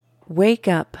Wake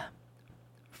up.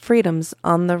 Freedom's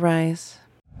on the rise.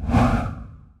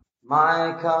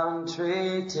 My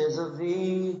country, 'tis of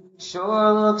thee,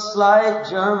 sure looks like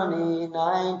Germany,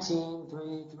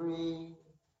 1933.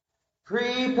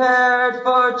 Prepared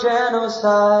for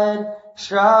genocide,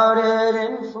 shrouded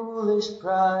in foolish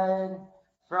pride,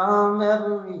 from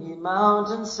every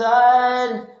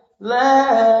mountainside,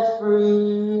 let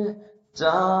freedom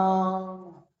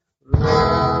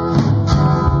ring.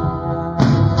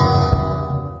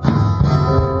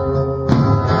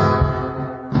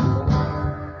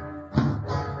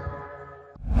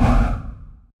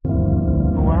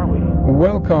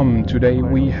 Welcome. Today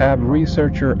we have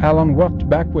researcher Alan Watt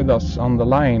back with us on the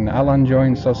line. Alan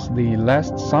joins us the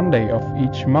last Sunday of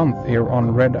each month here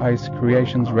on Red Ice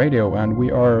Creations Radio, and we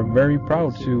are very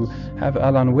proud to have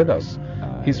Alan with us.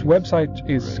 His website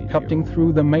is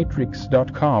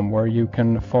cuttingthroughthematrix.com, where you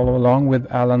can follow along with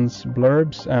Alan's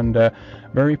blurbs and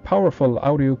very powerful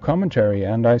audio commentary,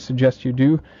 and I suggest you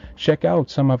do check out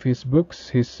some of his books,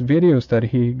 his videos that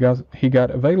he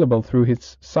got available through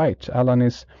his site. Alan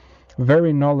is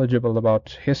very knowledgeable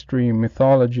about history,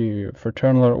 mythology,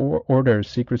 fraternal orders,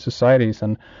 secret societies,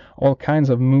 and all kinds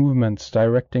of movements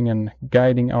directing and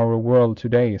guiding our world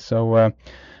today. So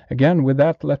again, with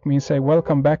that, let me say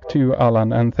welcome back to you,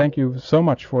 Alan, and thank you so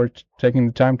much for taking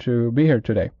the time to be here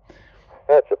today.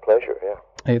 It's a pleasure, yeah.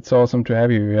 It's awesome to have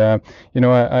you.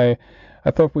 I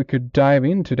thought we could dive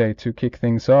in today to kick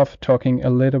things off, talking a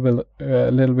little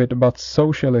bit about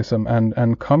socialism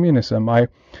and communism. I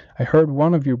heard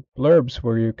one of your blurbs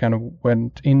where you kind of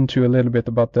went into a little bit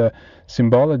about the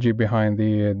symbology behind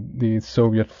the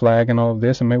Soviet flag and all of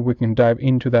this, and maybe we can dive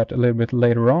into that a little bit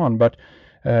later on. But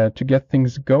to get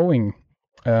things going,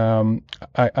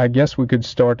 I guess we could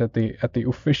start at the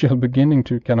official beginning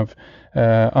to kind of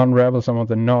unravel some of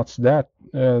the knots that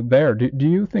there. Do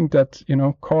you think that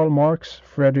Karl Marx,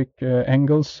 Friedrich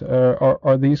Engels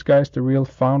are these guys the real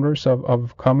founders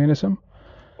of communism?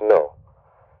 No.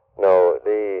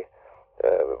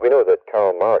 We know that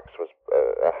Karl Marx was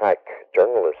a hack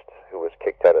journalist who was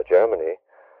kicked out of Germany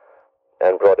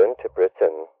and brought into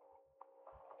Britain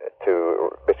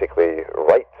to basically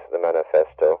write the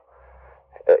manifesto.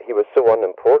 He was so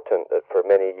unimportant that for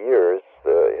many years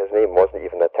his name wasn't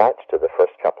even attached to the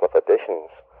first couple of editions.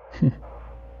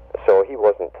 So he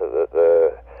wasn't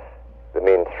the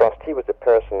main thrust. He was the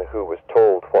person who was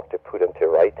told what to put into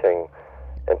writing,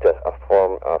 into a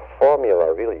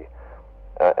formula really,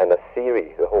 and a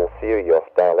theory, the whole theory of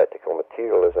dialectical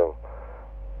materialism,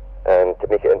 and to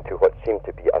make it into what seemed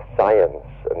to be a science,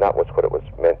 and that was what it was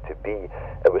meant to be.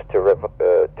 It was to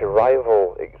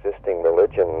rival existing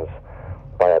religions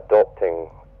by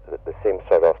adopting the same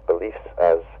sort of beliefs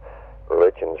as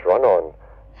religions run on.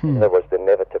 There was the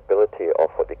inevitability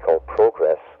of what they call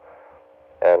progress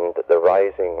and the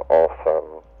rising of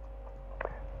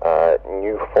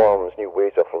new forms, new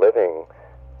ways of living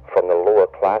from the lower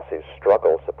classes'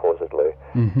 struggle, supposedly.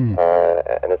 And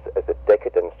as the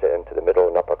decadence into the middle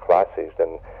and upper classes,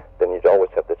 then you'd always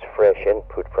have this fresh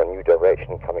input for a new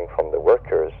direction coming from the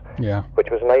workers, which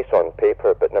was nice on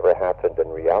paper but never happened in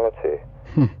reality.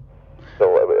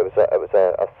 So it was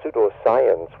a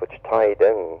pseudo-science which tied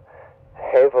in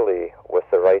heavily with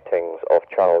the writings of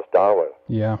Charles Darwin.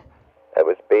 Yeah. It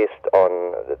was based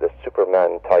on the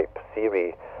Superman-type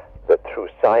theory that through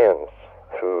science,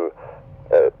 through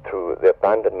the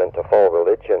abandonment of all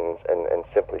religions and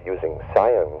simply using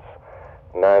science,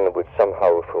 man would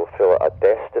somehow fulfill a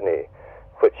destiny,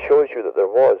 which shows you that there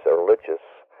was a religious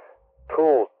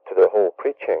pull to the whole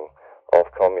preaching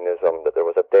of communism, that there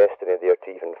was a destiny there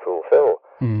to even fulfill.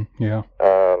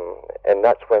 And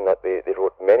that's when they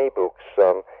wrote many books.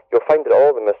 You'll find that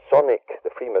all the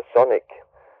Freemasonic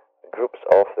groups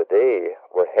of the day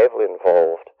were heavily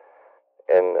involved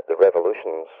in the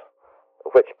revolutions,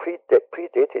 which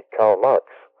predated Karl Marx.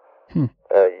 You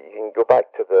can go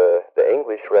back to the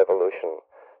English Revolution.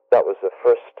 That was the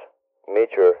first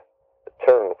major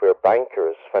turn where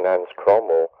bankers financed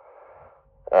Cromwell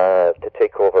to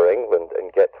take over England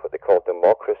and get what they call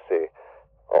democracy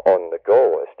on the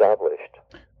go established.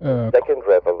 The second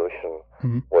revolution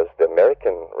was the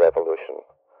American Revolution,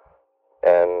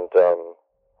 and then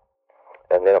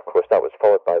of course that was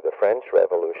followed by the French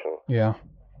Revolution. Yeah.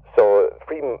 So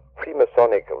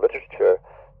Freemasonic literature,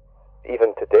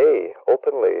 even today,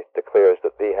 openly declares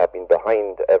that they have been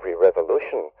behind every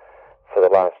revolution for the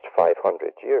last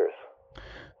 500 years.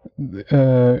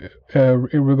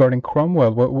 Regarding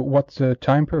Cromwell, what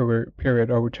time period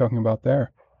are we talking about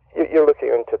there? You're looking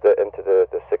into the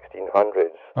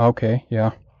 1600s. Okay,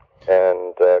 yeah.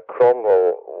 And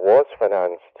Cromwell was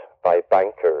financed by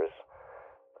bankers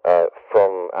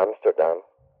from Amsterdam,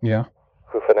 Yeah.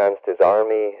 who financed his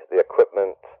army, the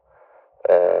equipment,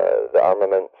 the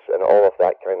armaments, and all of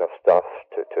that kind of stuff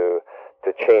to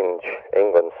change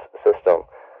England's system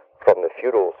from the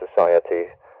feudal society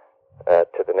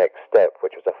to the next step,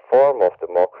 which was a form of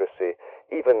democracy,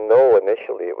 even though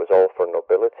initially it was all for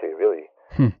nobility, really.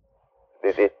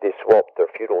 They swapped their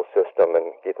feudal system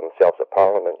and gave themselves a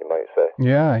parliament, you might say.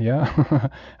 Yeah, yeah.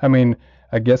 I mean,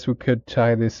 I guess we could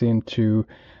tie this into,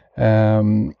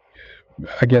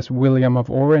 I guess, William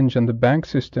of Orange and the bank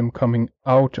system coming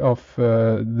out of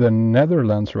the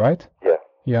Netherlands, right? Yeah.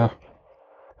 Yeah.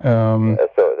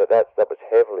 So that was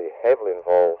heavily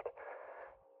involved.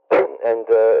 And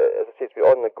as I say, to be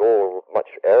on the go much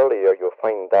earlier, you'll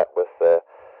find that with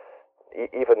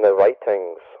even the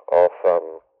writings of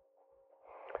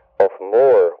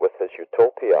More with his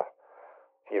Utopia.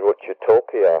 He wrote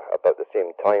Utopia about the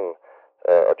same time,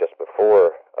 or just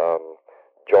before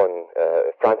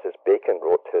Francis Bacon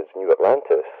wrote his New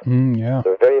Atlantis. Yeah.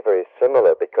 They're very, very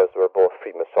similar because they were both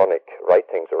Freemasonic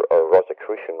writings or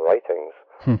Rosicrucian writings.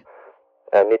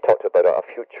 And they talked about a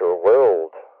future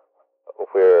world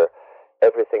where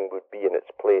everything would be in its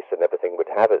place and everything would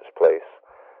have its place,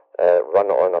 run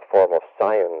on a form of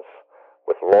science,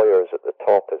 with lawyers at the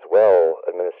top as well,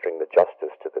 administering the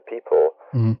justice to the people.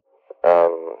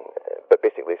 But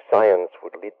basically science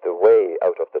would lead the way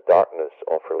out of the darkness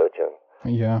of religion.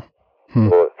 Yeah.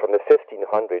 So from the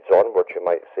 1500s onwards, you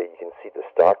might say, you can see the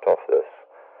start of this.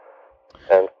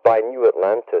 And by New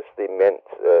Atlantis, they meant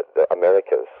the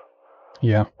Americas.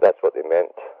 Yeah. That's what they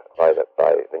meant by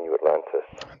the New Atlantis.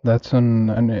 That's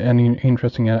an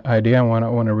interesting idea. I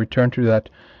want to return to that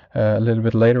a little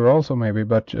bit later also maybe,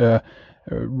 but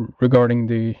regarding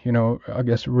the, I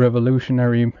guess,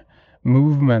 revolutionary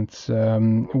movements,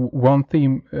 one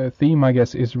theme I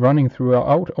guess is running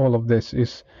throughout all of this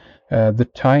is the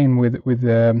tie-in with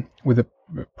the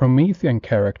Promethean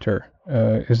character.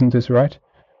 Isn't this right?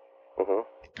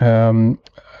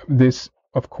 This,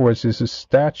 of course, is a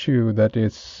statue that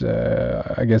is,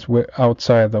 I guess,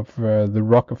 outside of the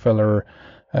Rockefeller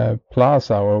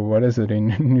Plaza, or what is it, in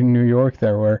New York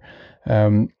there, where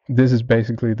this is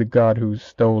basically the god who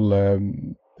stole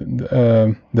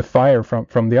the fire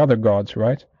from the other gods,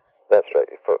 right? That's right.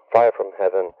 Fire from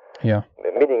heaven. Yeah.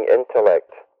 Meaning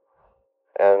intellect.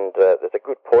 And there's a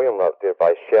good poem out there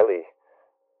by Shelley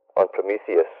on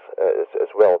Prometheus, is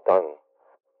well done.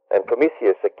 And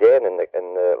Prometheus, again, in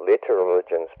the later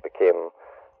religions, became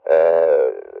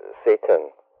Satan.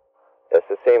 It's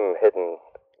the same hidden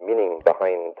meaning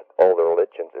behind all the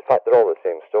religions. In fact, they're all the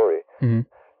same story.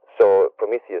 So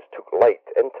Prometheus took light,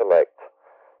 intellect,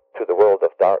 to the world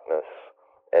of darkness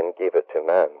and gave it to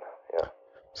man. Yeah.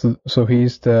 So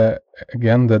he's the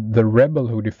rebel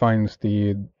who defines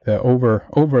the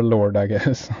overlord, I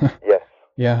guess. Yes.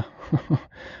 Yeah.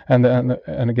 and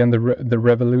again, the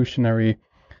revolutionary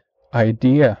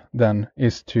idea then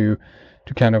is to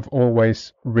kind of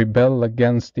always rebel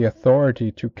against the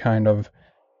authority, to kind of,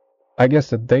 I guess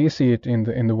that they see it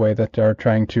in the way that they're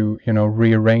trying to,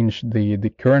 rearrange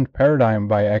the current paradigm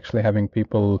by actually having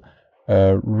people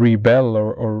rebel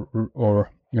or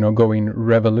go in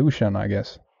revolution, I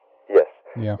guess. Yes.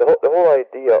 Yeah. The whole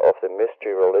idea of the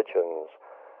mystery religions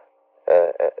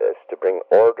is to bring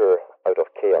order out of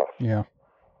chaos. Yeah.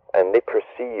 And they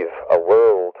perceive a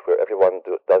world where everyone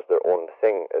does their own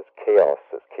thing as chaos,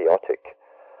 as chaotic.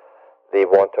 They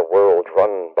want a world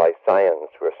run by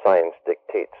science, where science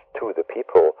dictates to the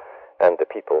people, and the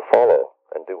people follow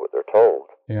and do what they're told.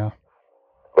 Yeah.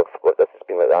 But this has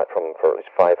been like that for at least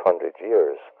 500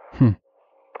 years.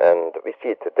 And we see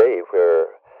it today where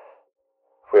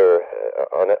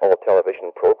on all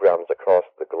television programs across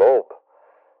the globe,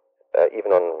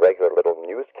 even on regular little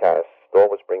newscasts, they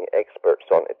always bring experts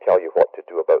on to tell you what to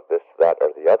do about this, that,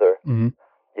 or the other.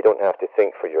 You don't have to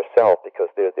think for yourself because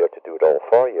they're there to do it all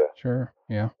for you. Sure,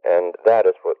 yeah. And that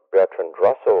is what Bertrand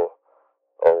Russell,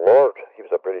 or Lord, he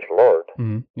was a British Lord,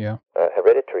 yeah.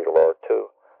 Hereditary Lord too,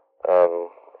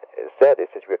 said, he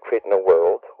says, we're creating a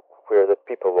world where the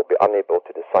people will be unable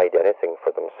to decide anything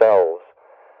for themselves.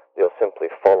 They'll simply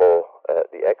follow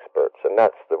the experts. And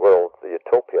that's the world, the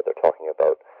utopia they're talking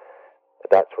about.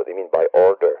 That's what they mean by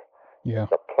order. Yeah.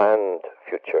 It's a planned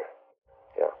future.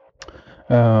 Yeah.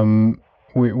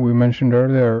 We mentioned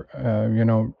earlier,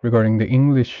 regarding the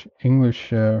English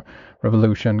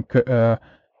Revolution.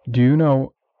 Do you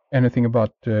know anything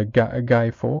about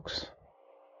Guy Fawkes?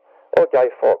 Oh, Guy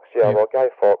Fawkes, yeah. Well, Guy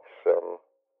Fawkes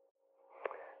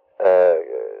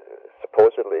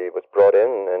supposedly was brought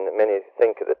in, and many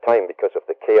think at the time, because of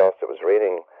the chaos that was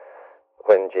reigning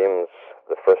when James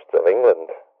I of England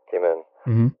came in.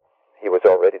 he was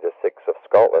already the sixth of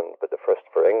Scotland, but the first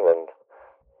for England.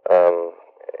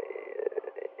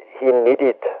 He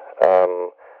needed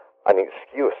an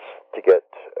excuse to get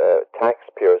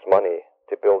taxpayers' money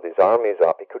to build his armies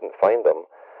up. He couldn't find them,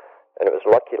 and it was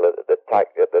lucky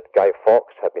that Guy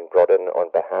Fawkes had been brought in on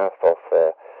behalf of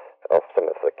some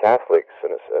of the Catholics,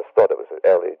 and it's thought it was an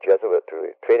early Jesuit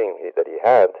training that he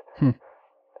had.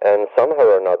 And somehow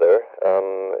or another,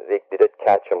 they did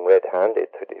catch him red-handed.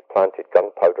 He planted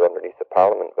gunpowder underneath the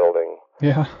Parliament building.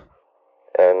 Yeah.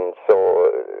 And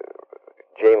so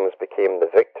James became the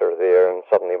victor there, and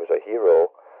suddenly was a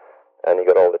hero, and he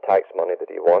got all the tax money that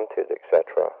he wanted,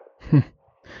 etc.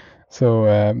 So,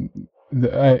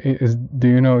 do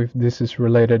you know if this is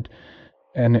related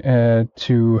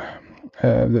to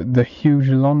the huge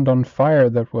London fire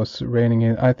that was raining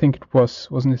in? I think it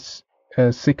wasn't it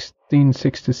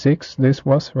 1666? This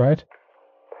was, right?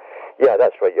 Yeah,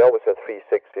 that's right. You always have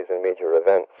 360s in major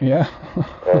events. Yeah.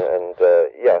 and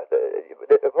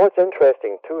what's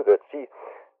interesting too, that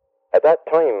at that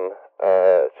time,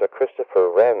 Sir Christopher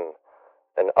Wren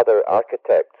and other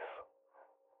architects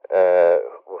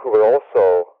who were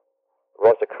also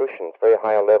Rosicrucians, very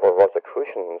high-level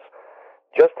Rosicrucians,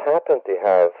 just happened to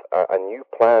have a new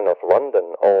plan of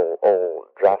London all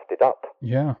drafted up.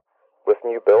 Yeah. With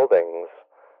new buildings.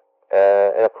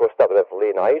 And of course that would have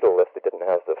lain idle if they didn't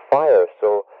have the fire,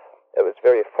 so it was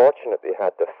very fortunate they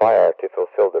had the fire to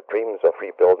fulfill their dreams of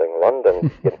rebuilding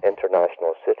London, an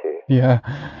international city. Yeah,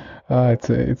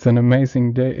 it's an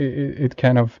amazing day.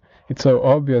 It's so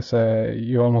obvious.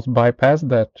 You almost bypass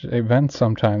that event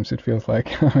sometimes. It feels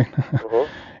like. I mean,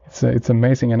 it's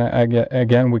amazing, and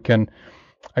again we can,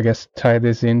 I guess, tie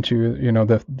this into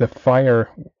the fire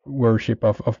worship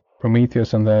of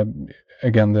Prometheus, and the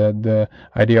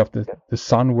idea of the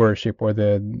sun worship, or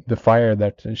the fire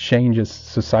that changes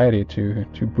society to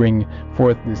bring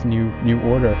forth this new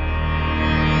order.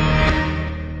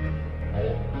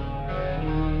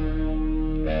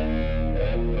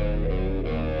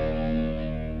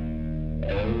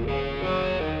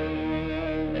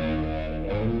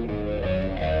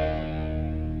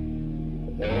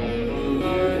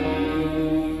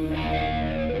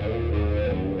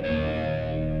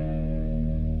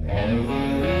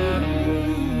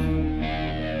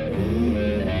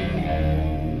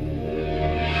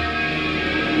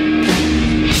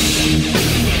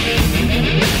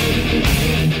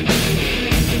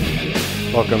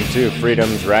 Welcome to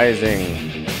Freedom's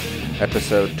Rising,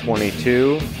 episode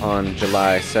 22 on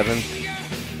July 7th,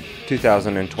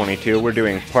 2022. We're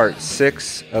doing part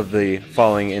 6 of the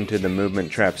Falling into the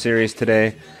Movement Trap series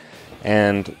today,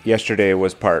 and yesterday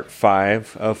was part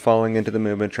 5 of Falling into the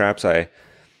Movement Traps.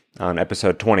 On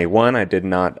episode 21, I did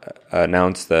not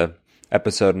announce the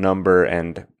episode number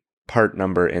and part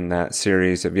number in that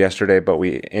series of yesterday, but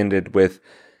we ended with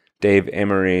Dave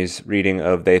Emery's reading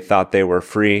of They Thought They Were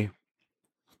Free,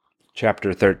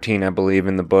 chapter 13, I believe,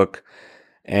 in the book.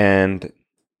 And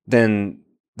then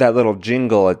that little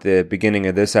jingle at the beginning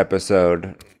of this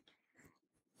episode,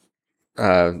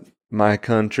 my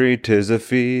country, 'tis a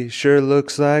fee, sure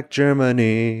looks like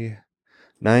Germany,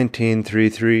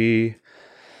 1933.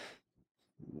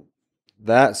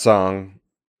 That song,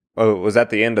 it was at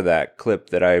the end of that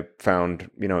clip that I found,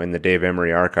 in the Dave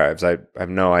Emery archives. I have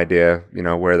no idea,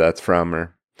 where that's from,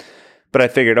 but I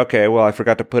figured, okay, well, I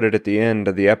forgot to put it at the end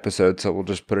of the episode, so we'll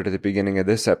just put it at the beginning of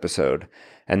this episode.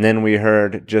 And then we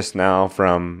heard just now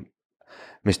from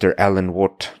Mr. Alan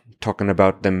Watt talking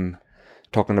about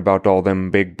all them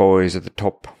big boys at the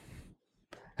top,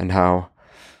 and how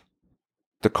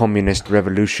the communist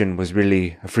revolution was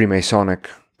really a Freemasonic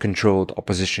controlled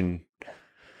opposition.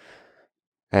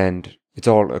 And it's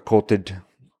all occulted.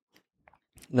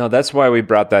 No, that's why we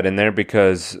brought that in there,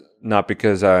 not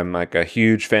because I'm like a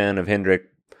huge fan of Hendrik,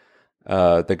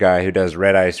 the guy who does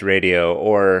Red Ice Radio,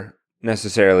 or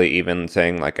necessarily even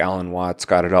saying like Alan Watts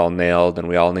got it all nailed and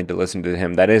we all need to listen to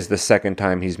him. That is the second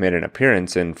time he's made an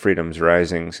appearance in Freedom's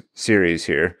Rising series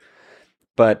here.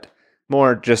 But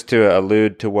more just to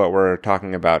allude to what we're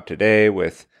talking about today,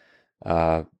 with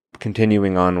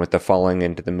continuing on with the falling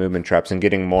into the movement traps and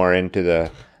getting more into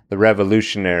the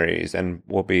revolutionaries, and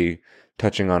we'll be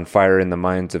touching on fire in the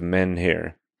minds of men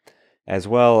here, as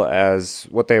well as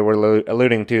what they were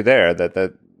alluding to there,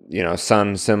 that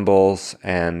sun symbols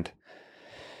and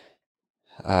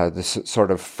this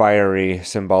sort of fiery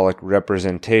symbolic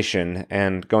representation,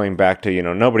 and going back to,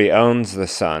 nobody owns the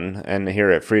sun, and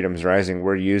here at Freedom's Rising,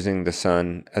 we're using the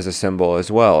sun as a symbol as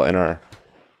well in our,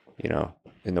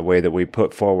 in the way that we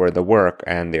put forward the work,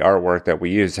 and the artwork that we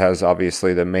use has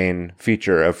obviously the main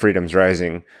feature of Freedom's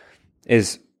Rising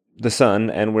is the sun,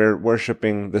 and we're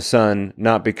worshiping the sun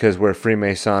not because we're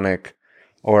Freemasonic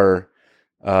or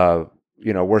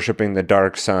worshiping the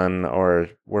dark sun, or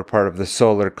we're part of the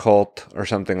solar cult or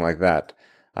something like that.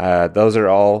 Those are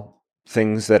all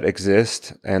things that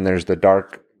exist, and there's the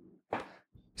dark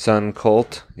sun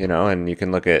cult, and you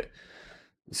can look at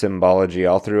symbology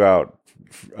all throughout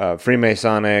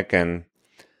Freemasonic and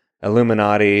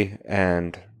Illuminati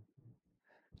and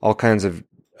all kinds of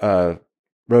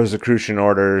Rosicrucian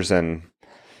orders and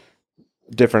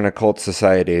different occult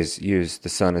societies use the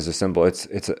sun as a symbol.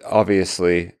 It's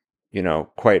obviously,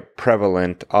 quite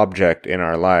prevalent object in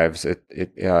our lives. It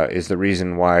is the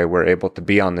reason why we're able to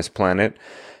be on this planet,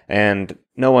 and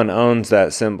no one owns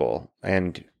that symbol.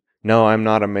 And no, I'm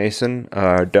not a Mason.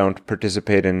 Don't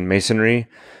participate in Masonry.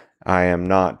 I am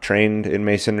not trained in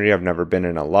Masonry. I've never been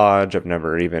in a lodge. I've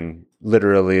never even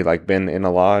literally been in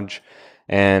a lodge.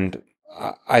 And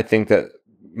I think that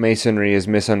Masonry is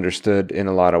misunderstood in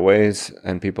a lot of ways,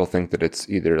 and people think that it's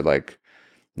either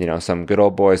some good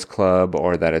old boys club,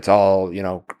 or that it's all,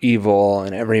 evil,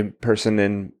 and every person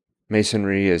in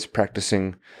Masonry is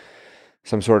practicing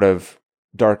some sort of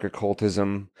dark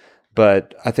occultism.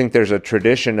 But I think there's a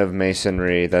tradition of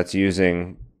Masonry that's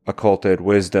using occulted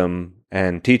wisdom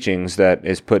and teachings that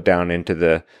is put down into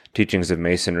the teachings of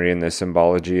Masonry, and the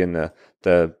symbology and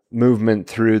the movement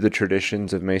through the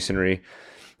traditions of Masonry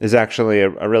is actually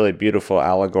a really beautiful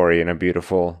allegory and a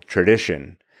beautiful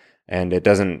tradition. And it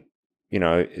doesn't,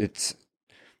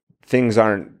 things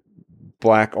aren't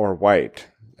black or white,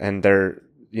 and they're,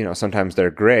 sometimes they're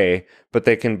gray, but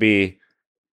they can be,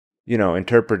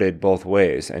 interpreted both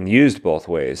ways and used both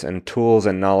ways, and tools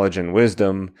and knowledge and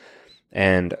wisdom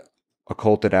and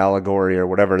occulted allegory or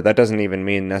whatever. That doesn't even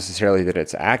mean necessarily that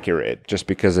it's accurate. Just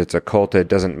because it's occulted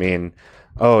doesn't mean,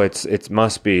 it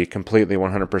must be completely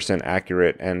 100%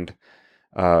 accurate, and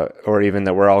or even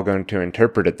that we're all going to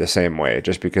interpret it the same way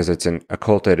just because it's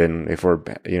occulted. And if we're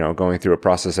going through a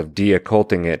process of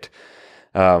de-occulting it,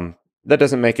 that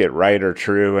doesn't make it right or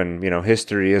true. And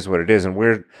history is what it is, and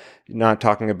we're not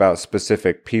talking about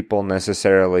specific people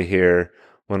necessarily here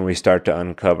when we start to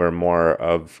uncover more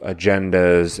of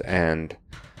agendas and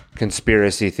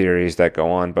conspiracy theories that go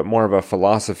on, but more of a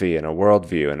philosophy and a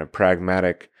worldview and a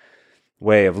pragmatic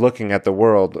way of looking at the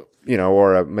world,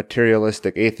 or a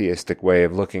materialistic, atheistic way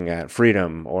of looking at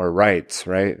freedom or rights,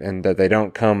 right? And that they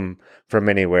don't come from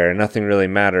anywhere. Nothing really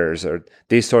matters, or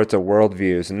these sorts of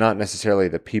worldviews, and not necessarily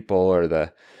the people or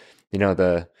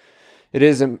it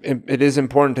is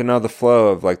important to know the flow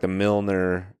of the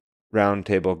Milner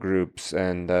roundtable groups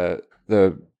and the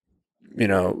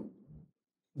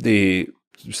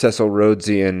Cecil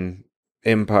Rhodesian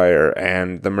empire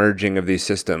and the merging of these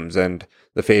systems and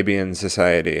the Fabian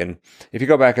Society. And if you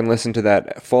go back and listen to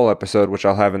that full episode, which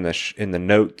I'll have in the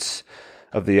notes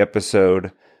of the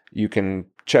episode, you can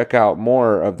check out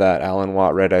more of that Alan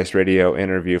Watt Red Ice Radio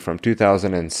interview from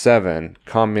 2007,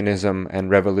 Communism and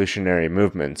Revolutionary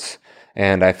Movements.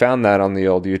 And I found that on the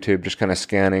old YouTube, just kind of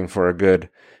scanning for a good,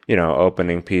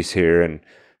 opening piece here, and,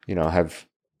 have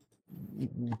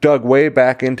dug way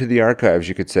back into the archives,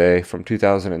 you could say, from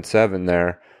 2007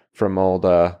 there, from old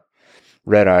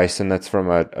Red Ice, and that's from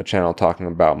a channel talking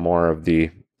about more of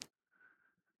the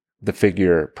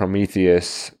figure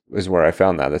Prometheus is where I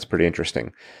found that. That's pretty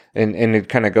interesting. And it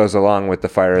kind of goes along with the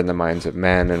Fire in the Minds of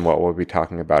Men and what we'll be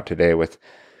talking about today with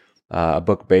a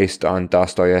book based on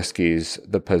Dostoevsky's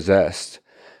The Possessed.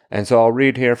 And so I'll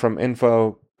read here from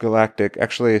Info Galactic.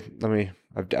 Actually,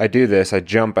 I do this, I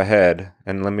jump ahead,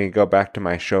 and let me go back to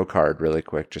my show card really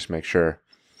quick, just make sure.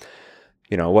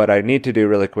 What I need to do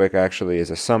really quick actually is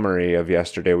a summary of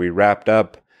yesterday. We wrapped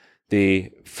up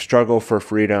the Struggle for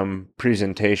Freedom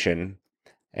presentation,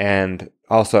 and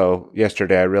also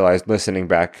yesterday I realized, listening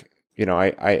back,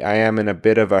 I am in a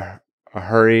bit of a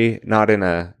hurry, not in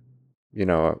a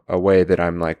way that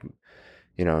I'm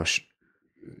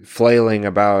flailing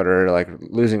about or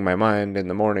losing my mind in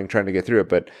the morning trying to get through it,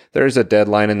 but there's a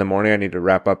deadline in the morning. I need to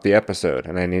wrap up the episode,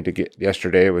 and I need to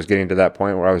yesterday was getting to that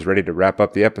point where I was ready to wrap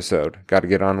up the episode. Got to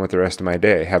get on with the rest of my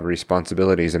day. Have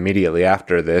responsibilities immediately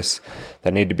after this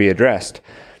that need to be addressed.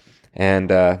 And,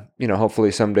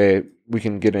 hopefully someday we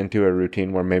can get into a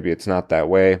routine where maybe it's not that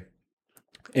way.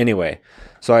 Anyway,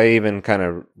 so I even kind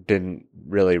of didn't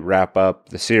really wrap up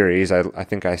the series. I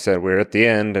think I said we're at the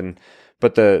end,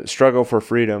 but the Struggle for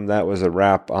Freedom, that was a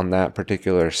wrap on that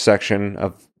particular section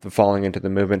of the Falling into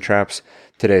the Movement Traps.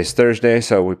 Today's Thursday,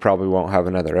 so we probably won't have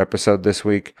another episode this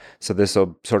week. So this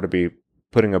will sort of be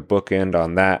putting a bookend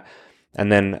on that.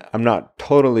 And then I'm not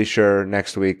totally sure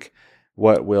next week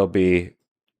what we'll be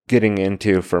getting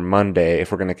into for Monday,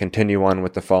 if we're going to continue on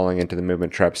with the Falling into the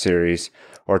Movement Trap series,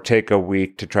 or take a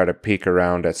week to try to peek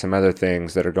around at some other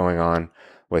things that are going on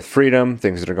with freedom,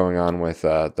 things that are going on with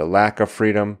the lack of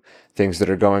freedom, things that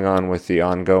are going on with the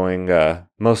ongoing,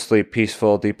 mostly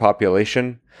peaceful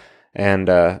depopulation, and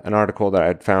an article that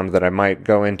I'd found that I might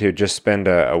go into, just spend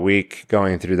a week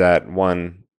going through that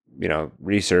one,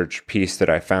 research piece that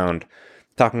I found,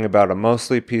 talking about a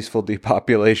mostly peaceful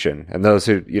depopulation. And those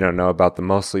who, know about the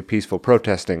mostly peaceful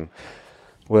protesting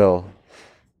will,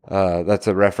 that's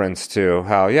a reference to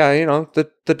how,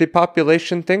 the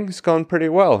depopulation thing's going pretty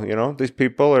well. These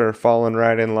people are falling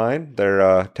right in line.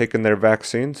 They're taking their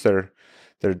vaccines. They're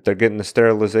getting the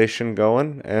sterilization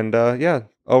going. And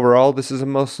overall, this is a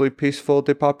mostly peaceful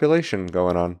depopulation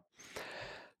going on.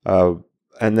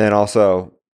 And then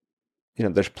also,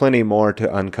 there's plenty more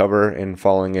to uncover in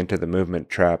falling into the movement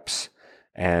traps.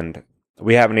 And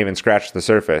we haven't even scratched the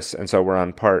surface. And so we're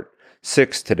on part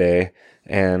 6 today.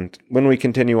 And when we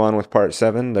continue on with part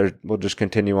 7, we'll just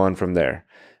continue on from there.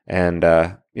 And,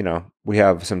 we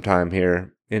have some time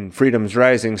here in Freedom's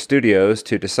Rising Studios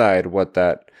to decide what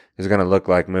that is going to look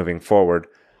like moving forward.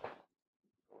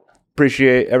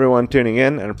 Appreciate everyone tuning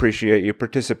in and appreciate you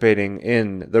participating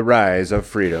in the rise of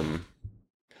freedom.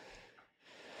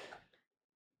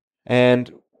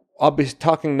 And I'll be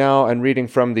talking now and reading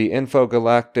from the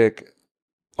Infogalactic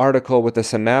article with a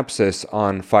synopsis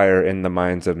on Fire in the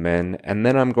Minds of Men, and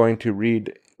then I'm going to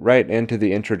read right into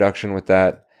the introduction with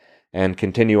that and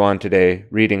continue on today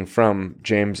reading from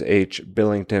James H.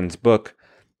 Billington's book,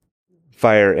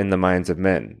 Fire in the Minds of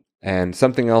Men. And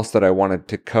something else that I wanted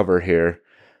to cover here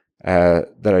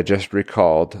that I just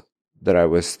recalled that I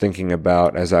was thinking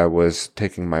about as I was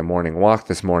taking my morning walk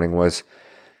this morning was,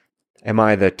 am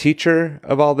I the teacher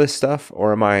of all this stuff,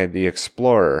 or am I the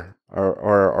explorer?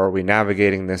 Or are we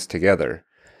navigating this together?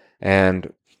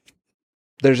 And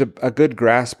there's a good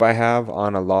grasp I have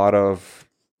on a lot of,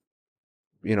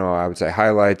 I would say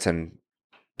highlights and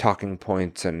talking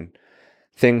points and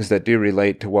things that do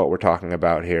relate to what we're talking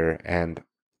about here, and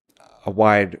a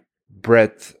wide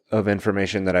breadth of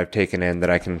information that I've taken in that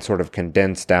I can sort of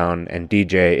condense down and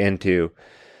DJ into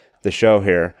the show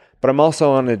here. But I'm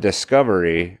also on a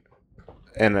discovery.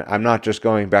 And I'm not just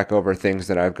going back over things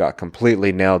that I've got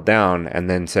completely nailed down and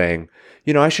then saying,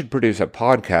 I should produce a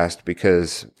podcast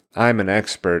because I'm an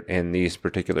expert in these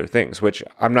particular things, which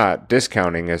I'm not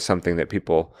discounting as something that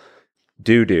people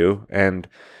do. And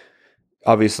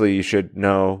obviously you should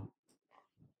know,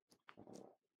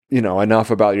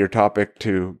 enough about your topic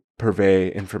to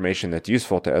purvey information that's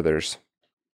useful to others,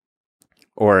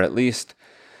 or at least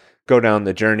go down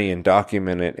the journey and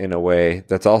document it in a way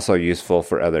that's also useful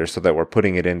for others so that we're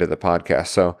putting it into the podcast.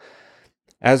 So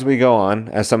as we go on,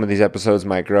 as some of these episodes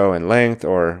might grow in length,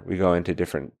 or we go into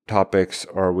different topics,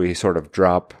 or we sort of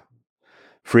drop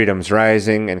Freedom's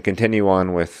Rising and continue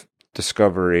on with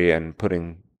discovery and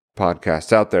putting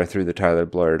podcasts out there through the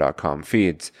TylerBloyer.com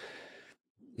feeds,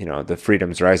 the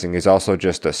Freedom's Rising is also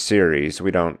just a series.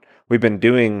 We've been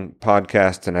doing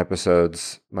podcasts and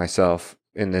episodes myself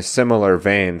in this similar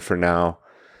vein for now,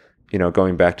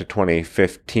 going back to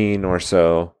 2015 or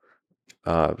so,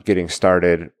 getting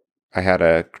started. I had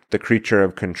the Creature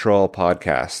of Control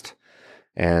podcast,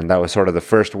 and that was sort of the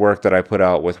first work that I put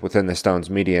out within the Stones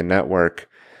Media Network.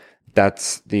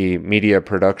 That's the media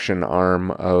production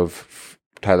arm of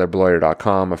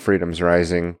TylerBloyer.com, of Freedom's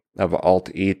Rising, of Alt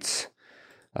Eats,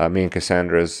 me and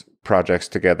Cassandra's projects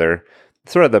together.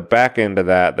 Sort of the back end of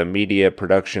that, the media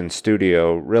production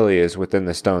studio, really is within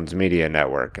the Stones Media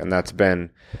Network. And that's been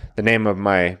the name of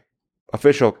my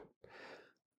official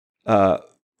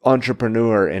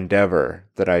entrepreneur endeavor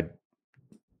that I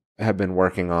have been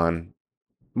working on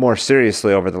more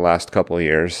seriously over the last couple of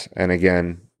years. And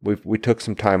again, we took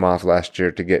some time off last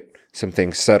year to get some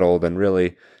things settled and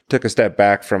really took a step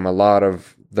back from a lot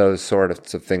of those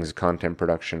sorts of things, content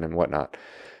production and whatnot.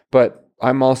 But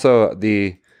I'm also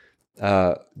the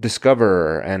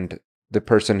discoverer and the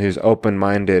person who's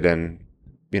open-minded and,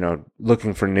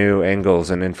 looking for new angles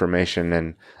and information,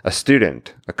 and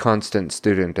a constant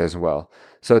student as well.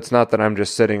 So it's not that I'm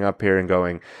just sitting up here and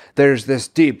going, there's this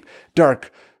deep,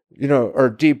 dark, or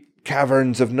deep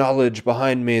caverns of knowledge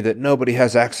behind me that nobody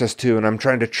has access to, and I'm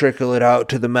trying to trickle it out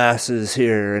to the masses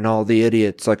here and all the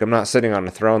idiots. Like, I'm not sitting on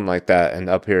a throne like that and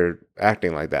up here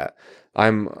acting like that.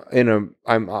 I'm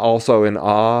also in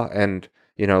awe and,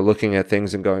 looking at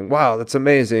things and going, wow, that's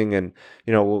amazing. And,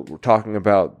 we're talking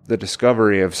about the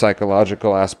discovery of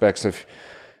psychological aspects of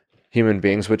human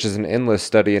beings, which is an endless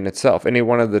study in itself. Any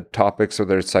one of the topics,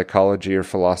 whether it's psychology or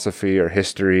philosophy or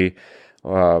history,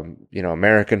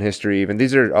 American history even,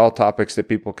 these are all topics that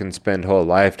people can spend whole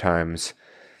lifetimes,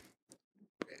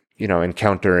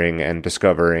 encountering and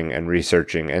discovering and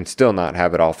researching and still not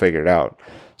have it all figured out.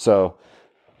 So,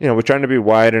 we're trying to be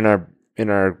wide in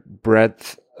our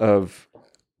breadth of,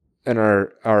 in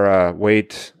our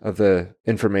weight of the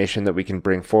information that we can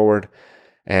bring forward,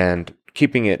 and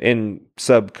keeping it in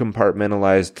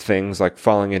sub-compartmentalized things like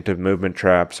falling into movement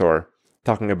traps or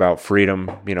talking about freedom.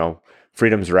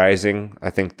 Freedom's rising. I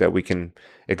think that we can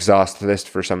exhaust this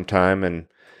for some time, and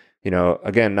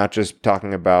again, not just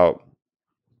talking about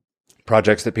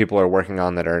projects that people are working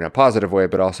on that are in a positive way,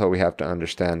 but also we have to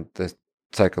understand the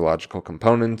psychological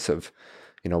components of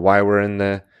why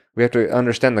we have to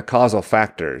understand the causal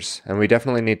factors, and we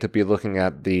definitely need to be looking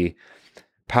at the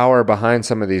power behind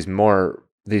some of these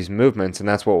movements, and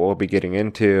that's what we'll be getting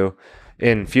into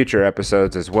in future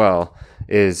episodes as well,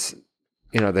 is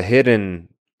the hidden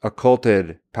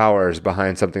occulted powers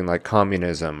behind something like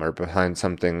communism or behind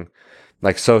something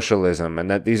like socialism, and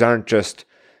that these aren't just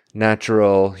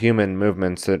natural human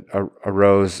movements that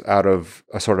arose out of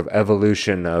a sort of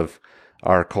evolution of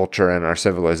our culture and our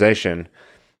civilization.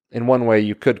 In one way,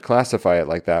 you could classify it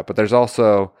like that, but there's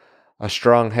also a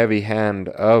strong, heavy hand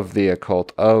of the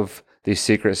occult, of these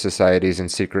secret societies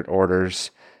and secret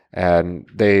orders, and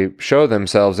they show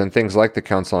themselves in things like the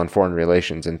Council on Foreign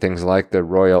Relations and things like the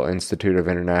Royal Institute of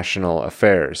International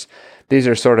Affairs. These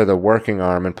are sort of the working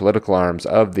arm and political arms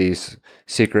of these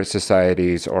secret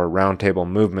societies or roundtable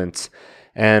movements.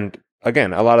 And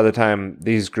again, a lot of the time,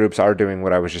 these groups are doing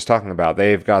what I was just talking about.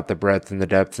 They've got the breadth and the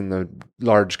depth and the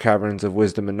large caverns of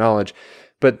wisdom and knowledge.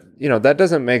 But, that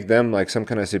doesn't make them like some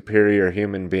kind of superior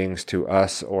human beings to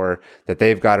us, or that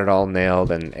they've got it all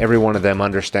nailed and every one of them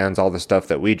understands all the stuff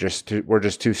that we're just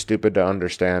too stupid to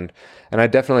understand. And I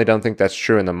definitely don't think that's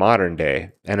true in the modern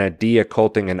day. And a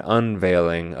de-occulting and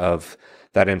unveiling of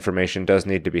that information does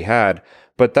need to be had.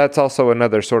 But that's also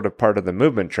another sort of part of the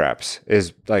movement traps,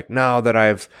 is like, now that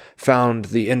I've found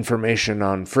the information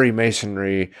on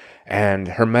Freemasonry and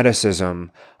Hermeticism,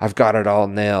 I've got it all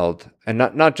nailed. And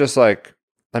not just like,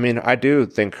 I do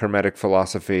think Hermetic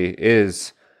philosophy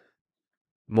is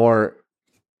more,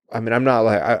 I'm not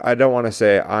like, I don't want to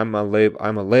say I'm a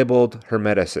labeled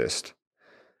Hermeticist.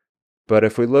 But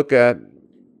if we look at,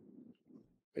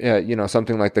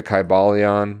 something like the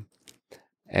Kybalion,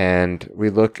 and we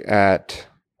look at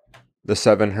the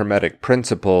 7 Hermetic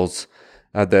principles,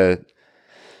 the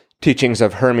teachings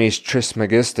of Hermes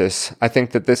Trismegistus, I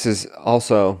think that this is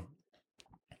also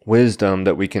wisdom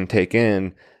that we can take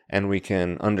in, and we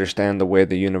can understand the way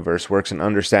the universe works and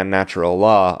understand natural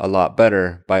law a lot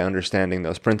better by understanding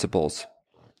those principles.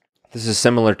 This is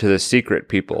similar to the Secret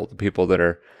people, the people that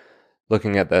are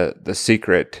looking at the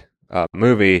Secret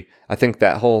movie. I think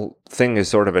that whole thing is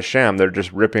sort of a sham. They're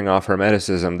just ripping off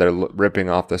Hermeticism. They're ripping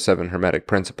off the 7 Hermetic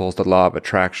principles, the law of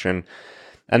attraction.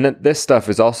 And then this stuff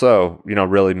is also,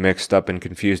 really mixed up and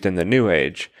confused in the New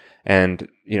Age. And,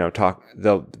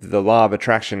 the law of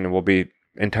attraction will be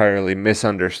entirely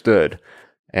misunderstood,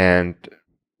 and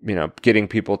getting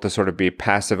people to sort of be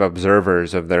passive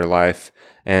observers of their life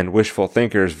and wishful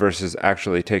thinkers versus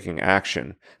actually taking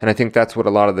action. And I think that's what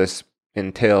a lot of this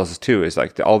entails too, is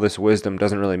like all this wisdom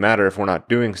doesn't really matter if we're not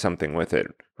doing something with it,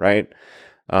 right?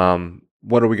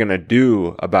 What are we going to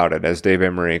do about it, as Dave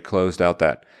Emery closed out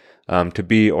that To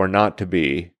Be or Not to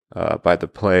Be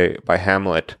by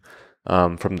Hamlet,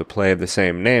 from the play of the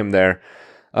same name there.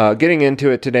 Getting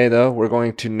into it today, though, we're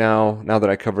going to now that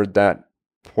I covered that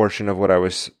portion of what I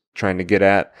was trying to get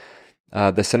at,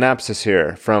 the synopsis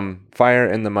here from Fire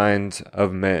in the Minds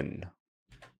of Men.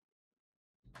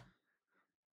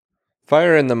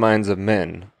 Fire in the Minds of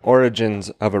Men, Origins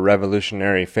of a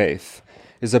Revolutionary Faith,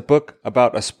 is a book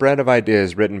about a spread of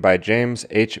ideas written by James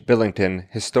H. Billington,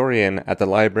 historian at the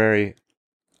Library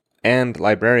and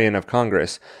Librarian of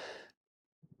Congress.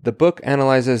 The book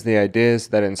analyzes the ideas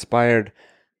that inspired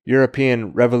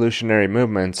European revolutionary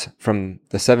movements from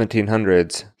the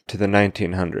 1700s to the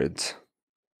 1900s.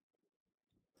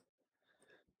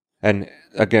 And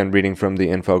again, reading from the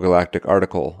Infogalactic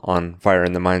article on Fire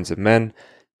in the Minds of Men,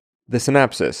 the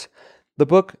synopsis. The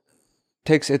book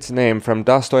takes its name from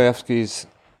Dostoevsky's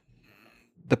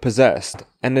The Possessed,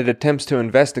 and it attempts to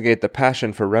investigate the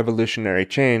passion for revolutionary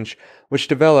change which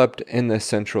developed in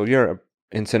Central Europe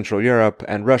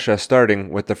and Russia, starting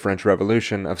with the French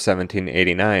Revolution of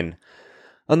 1789.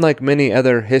 Unlike many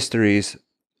other histories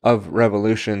of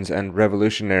revolutions and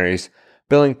revolutionaries,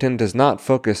 Billington does not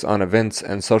focus on events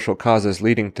and social causes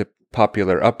leading to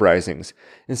popular uprisings.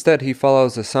 Instead, he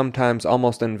follows a sometimes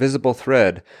almost invisible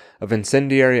thread of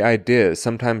incendiary ideas,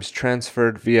 sometimes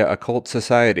transferred via occult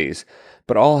societies,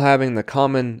 but all having the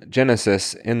common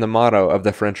genesis in the motto of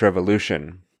the French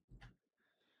Revolution.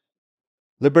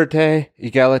 Liberté,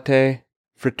 égalité,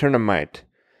 fraternité.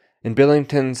 In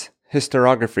Billington's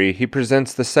historiography, he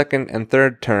presents the second and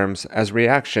third terms as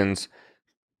reactions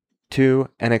to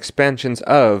and expansions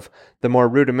of the more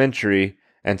rudimentary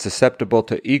and susceptible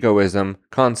to egoism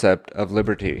concept of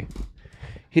liberty.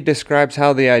 He describes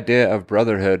how the idea of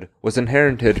brotherhood was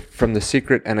inherited from the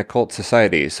secret and occult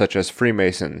societies such as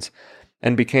Freemasons,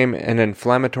 and became an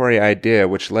inflammatory idea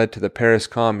which led to the Paris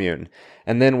Commune,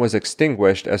 and then was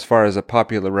extinguished as far as a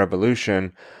popular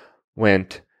revolution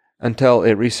went until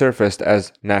it resurfaced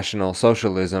as National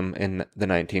Socialism in the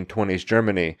 1920s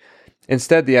Germany.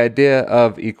 Instead, the idea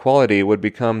of equality would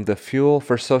become the fuel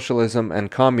for socialism and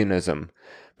communism.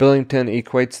 Billington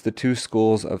equates the two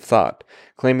schools of thought,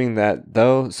 claiming that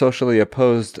though socially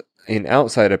opposed in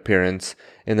outside appearance,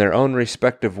 in their own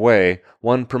respective way,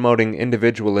 one promoting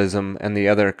individualism and the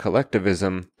other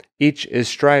collectivism, each is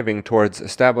striving towards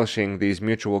establishing these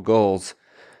mutual goals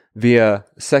via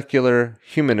secular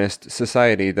humanist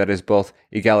society that is both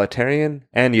egalitarian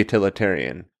and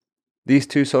utilitarian. These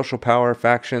two social power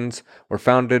factions were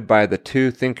founded by the two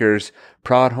thinkers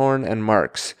Proudhon and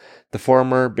Marx, the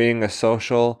former being a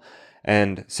social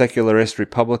and secularist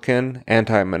Republican,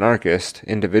 anti-monarchist,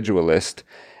 individualist,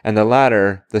 and the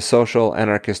latter the social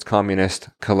anarchist communist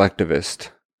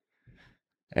collectivist,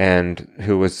 and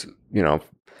who was,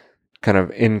 kind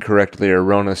of incorrectly,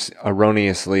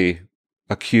 erroneously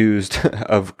accused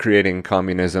of creating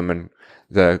communism and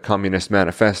the Communist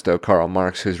Manifesto, Karl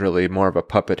Marx, who's really more of a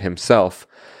puppet himself,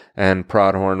 and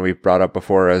Proudhon we've brought up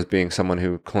before as being someone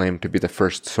who claimed to be the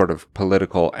first sort of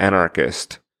political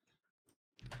anarchist.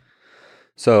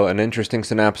 So an interesting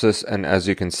synopsis, and as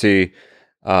you can see,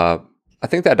 I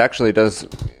think that actually does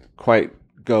quite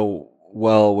go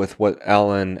well with what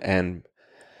Alan and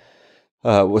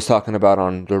was talking about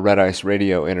on the Red Ice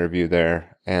Radio interview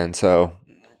there. And so,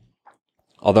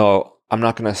 although I'm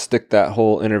not going to stick that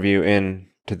whole interview in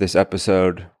to this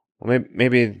episode, well,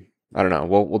 maybe I don't know.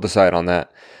 We'll decide on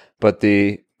that. But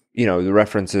the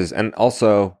references, and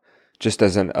also just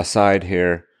as an aside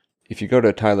here, if you go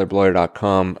to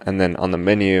tylerbloyer.com and then on the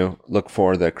menu look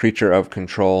for the Creature of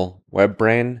Control web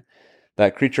brain,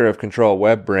 that Creature of Control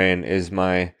web brain is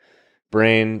my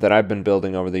brain that I've been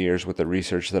building over the years with the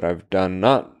research that I've done,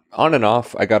 not on and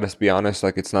off. I gotta be honest,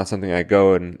 like it's not something I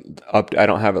go and I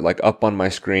don't have it like up on my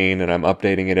screen and I'm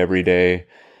updating it every day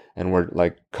and we're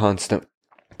like constant.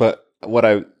 But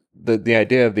the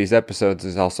idea of these episodes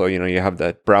is also, you have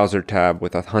the browser tab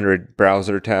with 100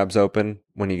 browser tabs open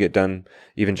when you get done,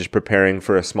 even just preparing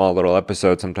for a small little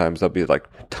episode. Sometimes there'll be like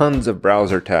tons of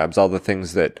browser tabs, all the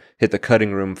things that hit the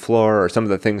cutting room floor or some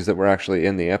of the things that were actually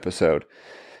in the episode.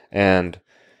 And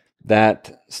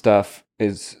that stuff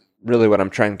is really what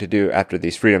I'm trying to do after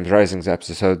these Freedoms Rising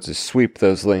episodes, is sweep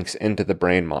those links into the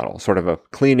brain model, sort of a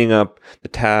cleaning up the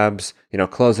tabs,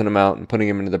 closing them out and putting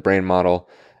them into the brain model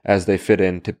as they fit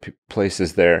into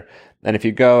places there. And if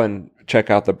you go and check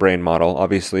out the brain model,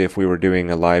 obviously if we were doing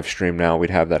a live stream now,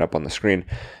 we'd have that up on the screen.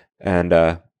 And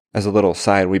as a little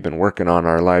side, we've been working on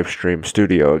our live stream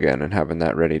studio again and having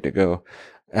that ready to go.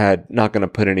 Not going to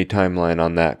put any timeline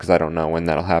on that because I don't know when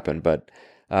that'll happen. But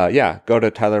go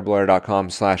to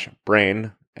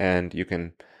tylerbloyer.com/brain and you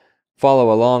can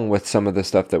follow along with some of the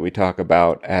stuff that we talk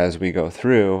about as we go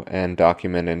through and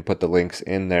document and put the links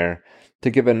in there to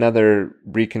give another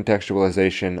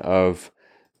recontextualization of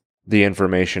the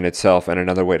information itself and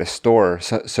another way to store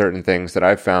certain things that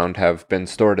I've found have been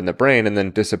stored in the brain and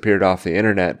then disappeared off the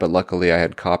internet. But luckily I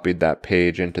had copied that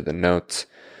page into the notes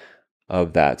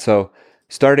of that. So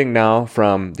starting now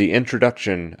from the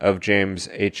introduction of James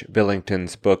H.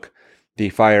 Billington's book, The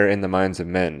Fire in the Minds of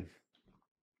Men.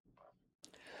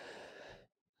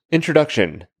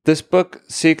 Introduction. This book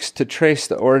seeks to trace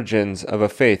the origins of a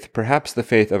faith, perhaps the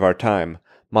faith of our time.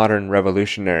 Modern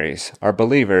revolutionaries are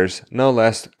believers no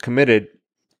less committed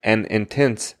and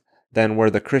intense than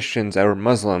were the Christians or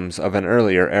Muslims of an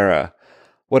earlier era.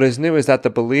 What is new is that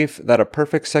the belief that a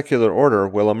perfect secular order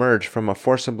will emerge from the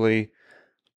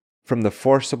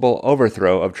forcible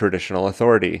overthrow of traditional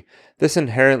authority. This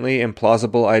inherently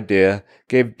implausible idea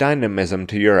gave dynamism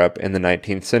to Europe in the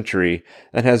 19th century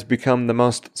and has become the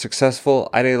most successful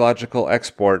ideological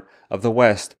export of the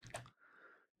West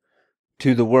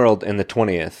to the world in the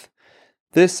 20th.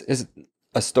 This is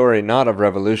a story not of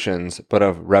revolutions, but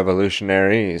of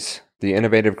revolutionaries, the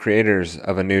innovative creators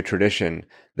of a new tradition,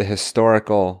 the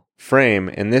historical frame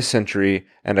in this century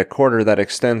and a quarter that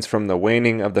extends from the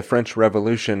waning of the French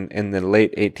Revolution in the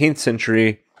late 18th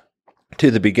century to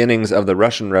the beginnings of the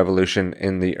Russian Revolution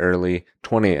in the early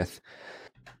 20th.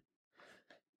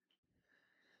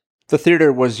 The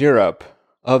theater was Europe,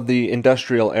 of the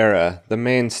industrial era, the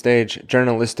main stage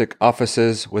journalistic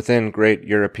offices within great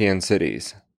European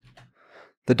cities.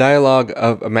 The dialogue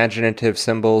of imaginative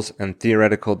symbols and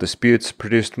theoretical disputes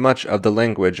produced much of the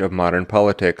language of modern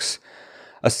politics.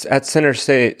 At center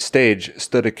stage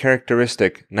stood a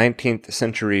characteristic 19th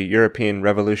century European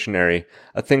revolutionary,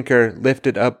 a thinker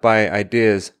lifted up by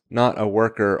ideas, not a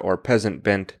worker or peasant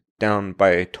bent down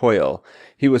by toil.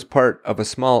 He was part of a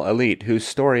small elite whose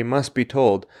story must be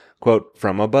told, quote,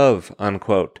 from above,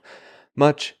 unquote.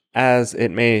 Much as it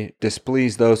may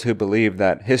displease those who believe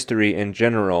that history in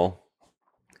general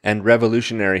and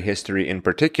revolutionary history in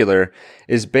particular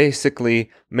is basically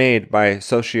made by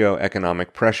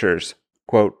socio-economic pressures,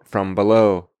 quote, from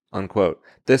below, unquote.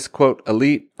 This, quote,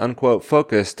 elite, unquote,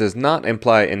 focus does not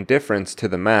imply indifference to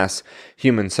the mass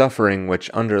human suffering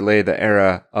which underlay the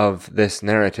era of this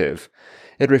narrative.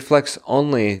 It reflects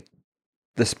only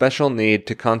the special need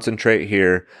to concentrate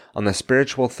here on the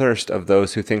spiritual thirst of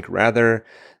those who think rather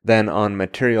than on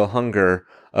material hunger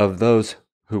of those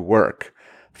who work.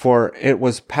 For it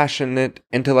was passionate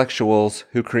intellectuals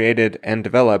who created and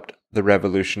developed the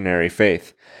revolutionary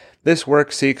faith. This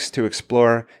work seeks to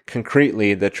explore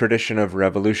concretely the tradition of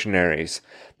revolutionaries,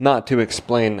 not to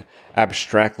explain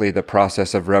abstractly the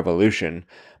process of revolution.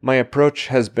 My approach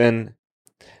has been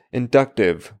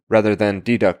inductive rather than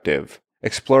deductive,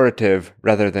 explorative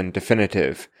rather than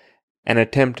definitive, an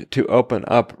attempt to open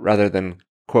up rather than,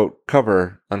 quote,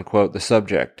 cover, unquote, the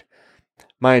subject.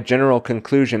 My general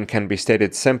conclusion can be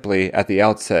stated simply at the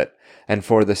outset, and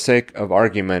for the sake of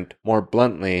argument more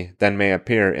bluntly than may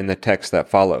appear in the text that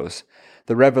follows.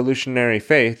 The revolutionary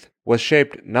faith was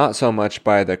shaped not so much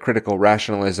by the critical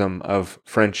rationalism of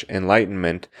French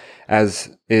Enlightenment,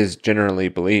 as is generally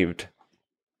believed,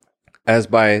 as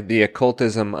by the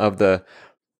occultism of the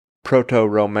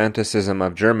proto-romanticism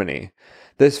of Germany.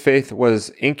 This faith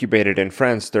was incubated in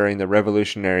France during the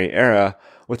revolutionary era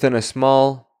within a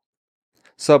small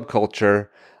subculture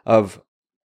of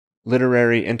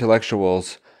literary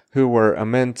intellectuals who were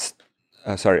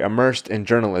immersed in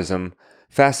journalism,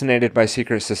 fascinated by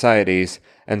secret societies,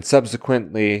 and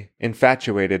subsequently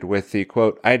infatuated with the,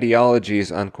 quote,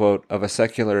 ideologies, unquote, of a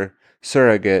secular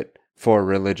surrogate for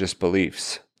religious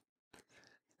beliefs.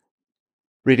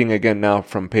 Reading again now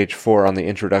from page 4 on the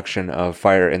introduction of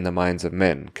Fire in the Minds of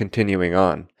Men, continuing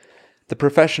on. The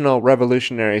professional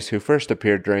revolutionaries who first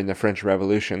appeared during the French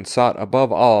Revolution sought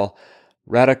above all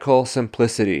radical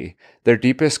simplicity. Their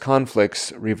deepest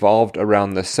conflicts revolved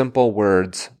around the simple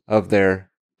words of their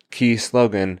key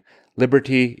slogan,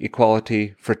 liberty,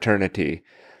 equality, fraternity.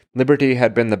 Liberty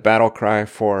had been the battle cry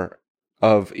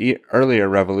of earlier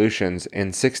revolutions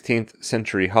in 16th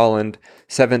century Holland,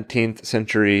 17th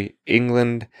century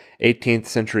England, 18th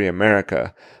century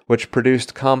America, which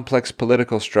produced complex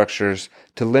political structures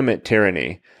to limit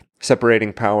tyranny,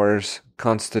 separating powers,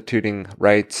 constituting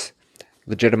rights,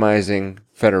 legitimizing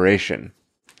federation.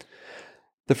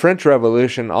 The French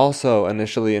Revolution also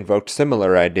initially invoked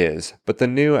similar ideas, but the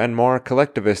new and more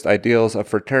collectivist ideals of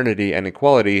fraternity and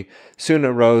equality soon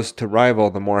arose to rival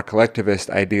the more collectivist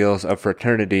ideals of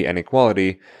fraternity and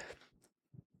equality,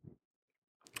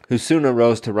 who soon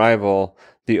arose to rival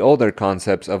the older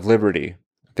concepts of liberty.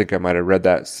 I think I might have read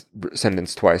that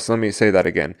sentence twice. Let me say that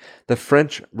again. The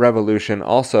French Revolution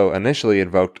also initially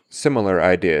invoked similar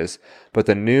ideas, but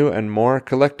the new and more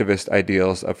collectivist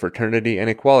ideals of fraternity and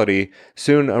equality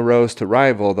soon arose to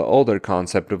rival the older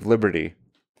concept of liberty.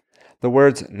 The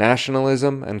words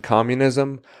nationalism and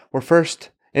communism were first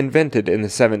invented in the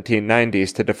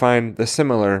 1790s to define the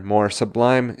similar, more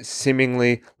sublime,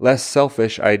 seemingly less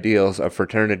selfish ideals of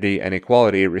fraternity and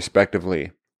equality,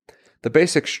 respectively. The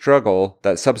basic struggle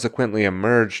that subsequently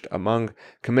emerged among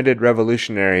committed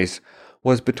revolutionaries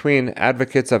was between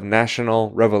advocates of national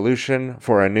revolution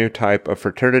for a new type of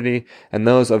fraternity and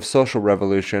those of social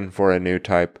revolution for a new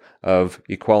type of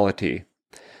equality.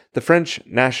 The French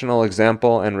national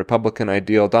example and republican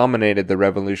ideal dominated the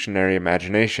revolutionary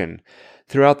imagination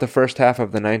throughout the first half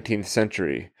of the 19th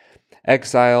century.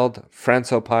 Exiled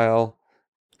Francophile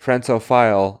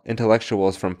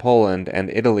intellectuals from Poland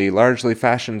and Italy largely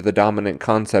fashioned the dominant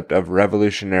concept of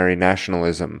revolutionary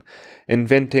nationalism,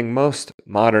 inventing most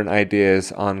modern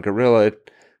ideas on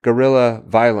guerrilla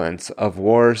violence of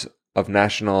wars of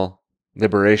national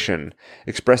liberation,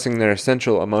 expressing their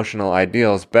essential emotional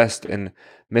ideals best in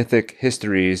mythic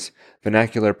histories,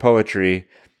 vernacular poetry,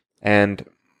 and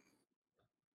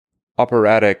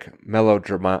operatic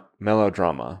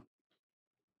melodrama.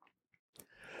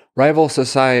 Rival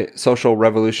social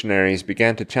revolutionaries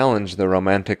began to challenge the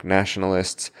Romantic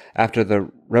nationalists after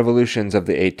the revolutions of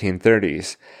the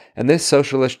 1830s, and this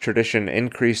socialist tradition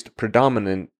increased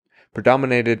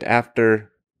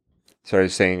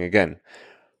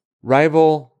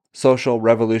Rival social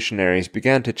revolutionaries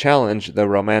began to challenge the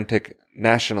Romantic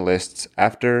nationalists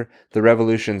after the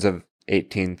revolutions of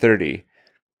 1830,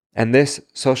 and this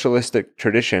socialistic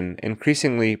tradition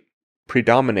increasingly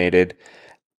predominated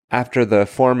after the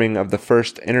forming of the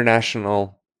First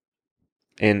International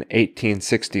in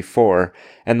 1864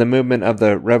 and the movement of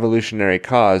the revolutionary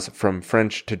cause from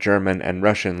French to German and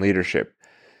Russian leadership.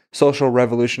 Social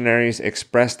revolutionaries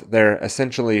expressed their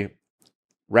essentially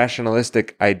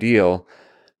rationalistic ideal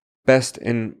best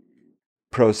in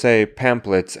prose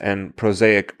pamphlets and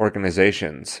prosaic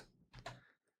organizations.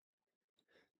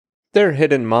 Their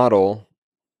hidden model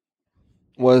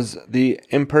was the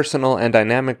impersonal and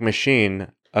dynamic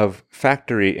machine of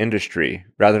factory industry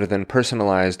rather than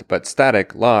personalized but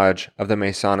static lodge of the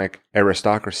Masonic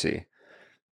aristocracy.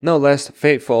 No less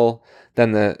fateful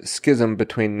than the schism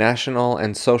between national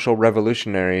and social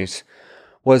revolutionaries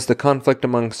was the conflict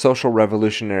among social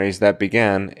revolutionaries that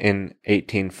began in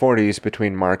 1840s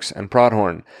between Marx and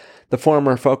Prodhorn. The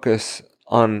former focus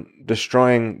on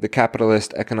destroying the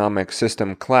capitalist economic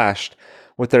system clashed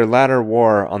with their latter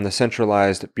war on the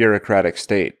centralized bureaucratic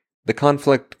state. The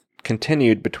conflict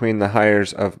continued between the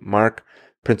hires of Marx,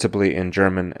 principally in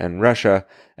German and Russia,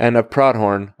 and of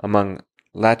Prodhorn among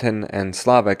Latin and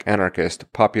Slavic anarchists,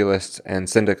 populists, and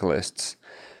syndicalists.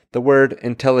 The word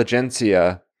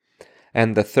intelligentsia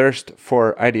and the thirst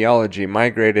for ideology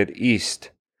migrated east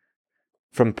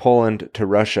from Poland to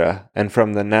Russia and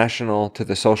from the national to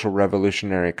the social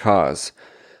revolutionary cause.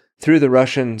 Through the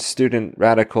Russian student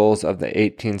radicals of the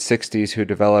 1860s who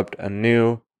developed a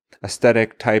new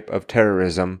aesthetic type of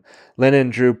terrorism, Lenin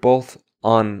drew both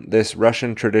on this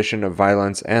Russian tradition of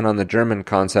violence and on the German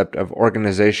concept of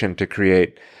organization to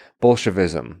create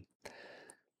Bolshevism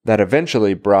that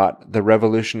eventually brought the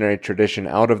revolutionary tradition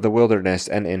out of the wilderness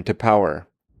and into power.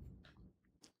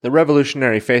 The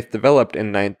revolutionary faith developed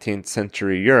in 19th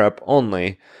century Europe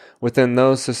only within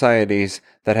those societies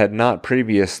that had not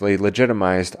previously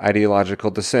legitimized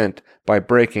ideological dissent by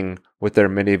breaking with their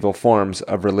medieval forms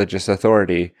of religious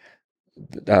authority.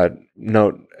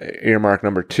 Note earmark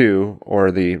number 2,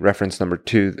 or the reference number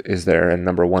 2 is there, and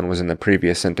number 1 was in the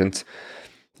previous sentence.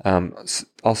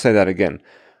 I'll say that again.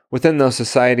 Within those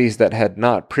societies that had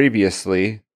not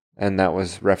previously, and that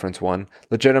was reference 1,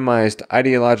 legitimized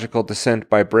ideological dissent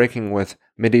by breaking with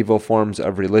medieval forms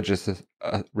of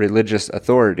religious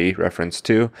authority, reference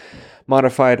 2,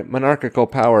 modified monarchical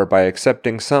power by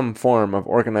accepting some form of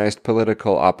organized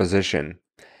political opposition.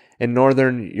 In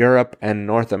Northern Europe and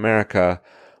North America,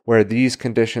 where these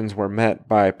conditions were met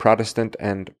by Protestant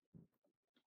and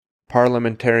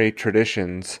parliamentary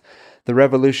traditions, the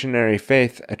revolutionary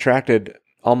faith attracted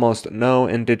almost no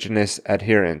indigenous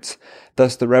adherents.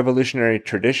 Thus, the revolutionary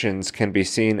traditions can be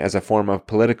seen as a form of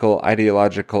political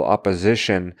ideological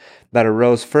opposition that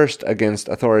arose first against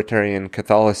authoritarian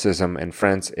Catholicism in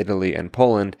France, Italy, and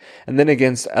Poland, and then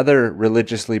against other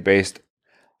religiously based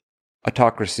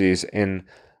autocracies in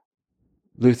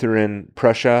Lutheran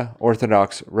Prussia,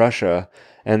 Orthodox Russia,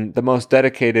 and the most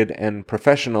dedicated and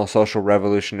professional social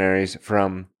revolutionaries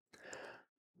from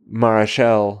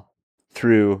Marechal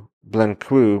through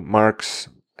Blanqueux, Marx,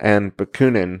 and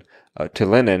Bakunin to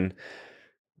Lenin,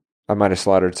 I might have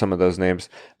slaughtered some of those names,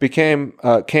 came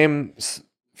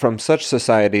from such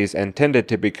societies and tended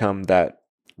to become that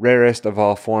rarest of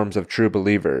all forms of true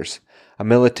believers, a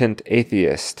militant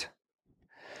atheist.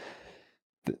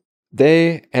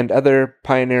 They and other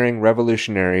pioneering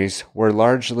revolutionaries were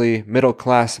largely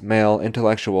middle-class male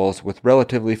intellectuals with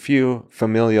relatively few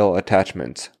familial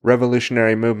attachments.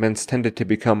 Revolutionary movements tended to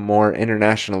become more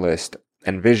internationalist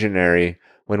and visionary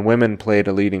when women played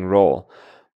a leading role,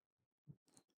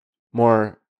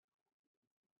 more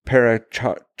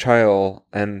parochial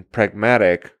and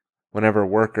pragmatic whenever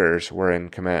workers were in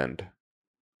command.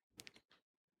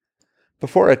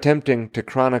 Before attempting to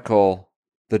chronicle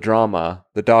the drama,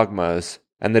 the dogmas,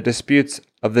 and the disputes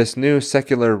of this new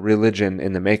secular religion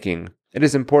in the making, it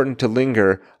is important to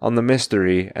linger on the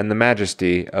mystery and the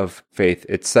majesty of faith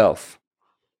itself.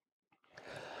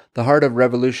 The heart of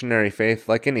revolutionary faith,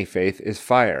 like any faith, is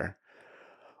fire.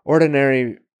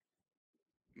 Ordinary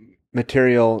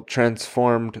material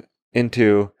transformed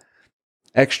into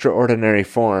extraordinary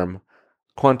form,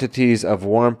 quantities of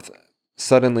warmth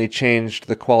suddenly changed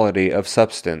the quality of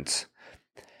substance.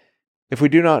 If we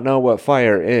do not know what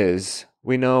fire is,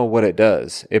 we know what it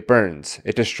does. It burns,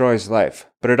 it destroys life,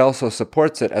 but it also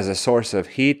supports it as a source of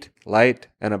heat, light,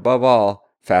 and above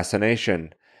all,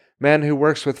 fascination. Man who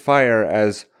works with fire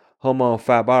as homo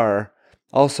faber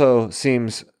also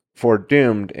seems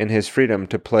foredoomed in his freedom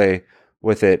to play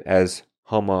with it as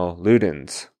Homo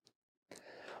ludens.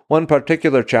 One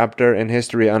particular chapter in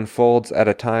history unfolds at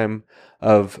a time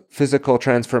of physical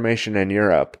transformation in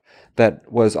Europe that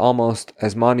was almost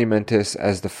as monumentous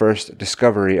as the first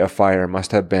discovery of fire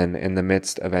must have been in the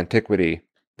midst of antiquity.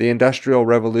 The Industrial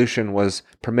Revolution was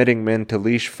permitting men to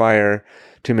leash fire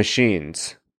to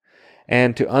machines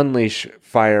and to unleash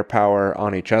firepower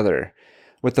on each other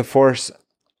with the force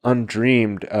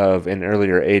undreamed of in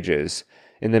earlier ages.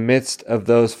 In the midst of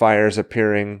those fires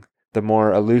appearing the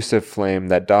more elusive flame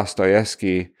that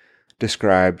Dostoevsky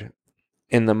described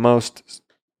in the most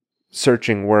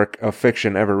searching work of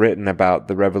fiction ever written about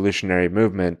the revolutionary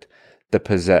movement, The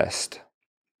Possessed.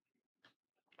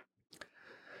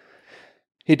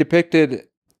 He depicted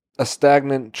a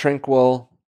stagnant,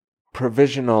 tranquil,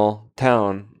 provisional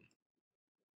town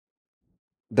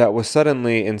that was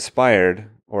suddenly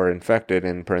inspired, or infected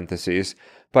in parentheses,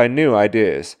 by new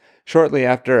ideas. Shortly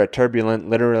after a turbulent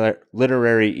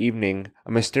literary evening,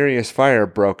 a mysterious fire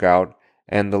broke out,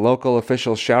 and the local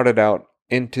officials shouted out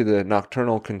into the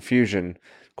nocturnal confusion,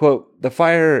 quote, "The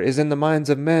fire is in the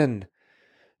minds of men,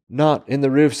 not in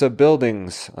the roofs of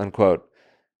buildings," unquote.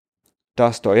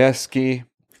 Dostoevsky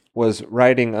was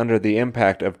writing under the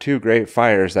impact of two great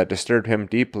fires that disturbed him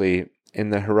deeply in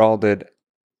the heralded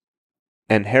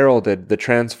the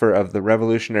transfer of the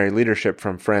revolutionary leadership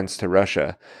from France to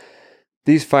Russia.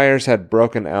 These fires had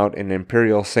broken out in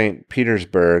Imperial St.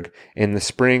 Petersburg in the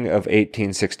spring of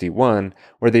 1861,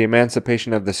 where the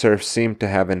emancipation of the serfs seemed to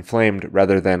have inflamed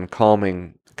rather than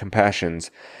calming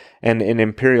compassions, and in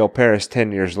Imperial Paris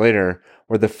 10 years later,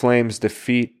 where the flames'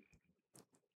 defeat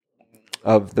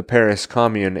of the Paris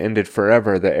Commune ended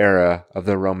forever the era of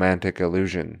the Romantic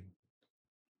illusion.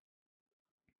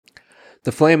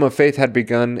 The flame of faith had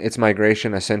begun its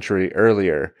migration a century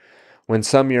earlier, when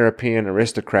some European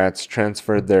aristocrats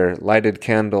transferred their lighted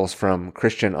candles from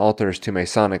Christian altars to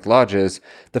Masonic lodges.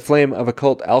 The flame of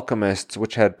occult alchemists,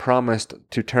 which had promised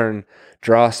to turn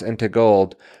dross into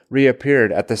gold,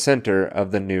 reappeared at the center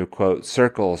of the new, quote,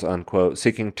 circles, unquote,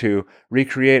 seeking to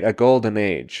recreate a golden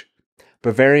age.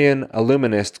 Bavarian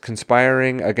Illuminists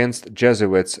conspiring against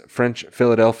Jesuits, French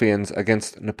Philadelphians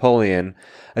against Napoleon,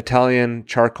 Italian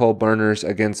charcoal burners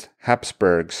against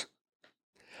Habsburgs.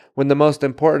 When the most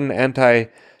important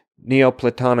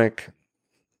anti-Neoplatonic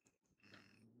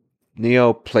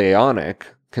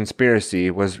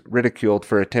conspiracy was ridiculed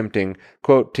for attempting,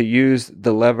 quote, to use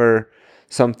the lever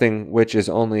something which is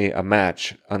only a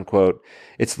match, unquote,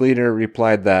 its leader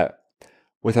replied that,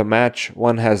 with a match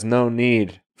one has no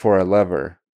need for a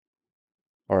lever,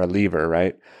 or a lever,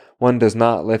 right? One does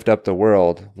not lift up the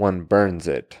world, one burns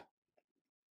it.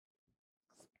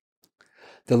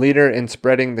 The leader in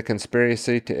spreading the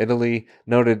conspiracy to Italy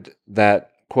noted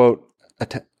that, quote,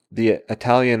 the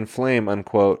Italian flame,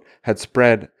 unquote, had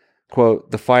spread, quote,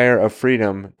 the fire of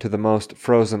freedom to the most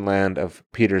frozen land of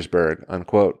Petersburg,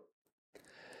 unquote.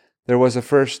 There,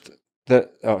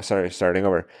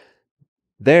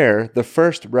 the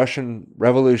first Russian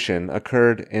Revolution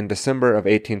occurred in December of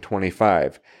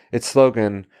 1825. Its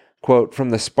slogan, quote, "From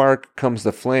the spark comes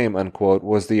the flame," unquote,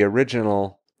 was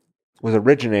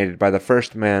originated by the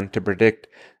first man to predict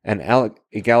an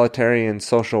egalitarian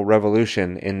social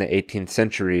revolution in the 18th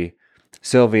century,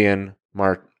 Sylvain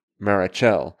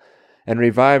Marechal, and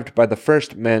revived by the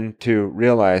first men to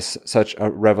realize such a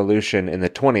revolution in the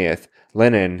 20th,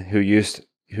 Lenin, who used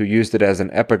it as an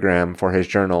epigram for his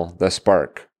journal, The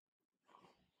Spark.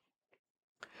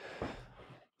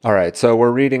 All right, so we're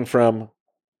reading from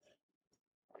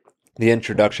the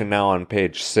introduction now on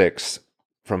page 6,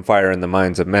 from Fire in the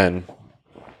Minds of Men,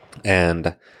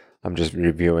 and I'm just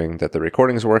reviewing that the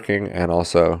recording's working and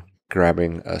also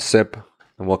grabbing a sip,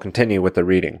 and we'll continue with the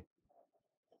reading.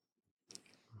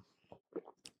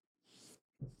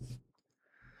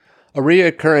 A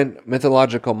recurrent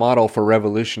mythological model for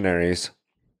revolutionaries,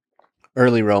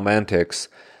 early romantics,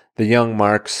 the young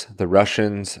Marx, the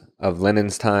Russians of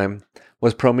Lenin's time,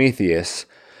 was Prometheus,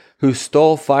 who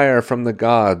stole fire from the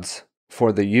gods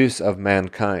for the use of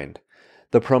mankind.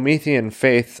 The Promethean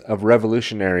faith of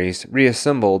revolutionaries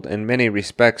reassembled in many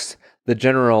respects the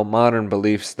general modern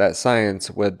beliefs that science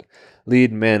would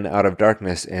lead men out of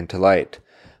darkness into light.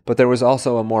 But there was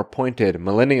also a more pointed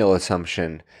millennial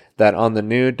assumption that on the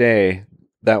new day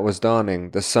that was dawning,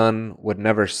 the sun would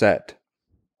never set.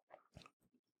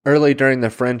 Early during the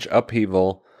French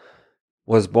upheaval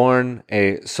was born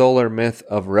a solar myth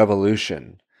of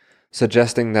revolution,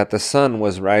 suggesting that the sun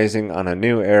was rising on a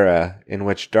new era in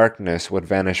which darkness would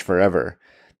vanish forever.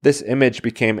 This image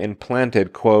became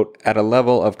implanted, quote, at a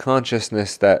level of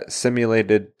consciousness that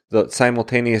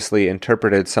simultaneously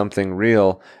interpreted something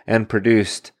real and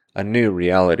produced a new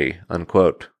reality,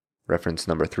 unquote. Reference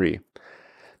number 3.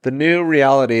 The new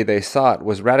reality they sought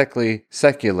was radically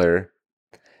secular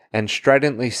and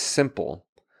stridently simple.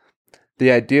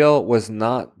 The ideal was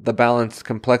not the balanced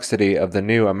complexity of the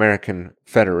new American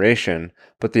Federation,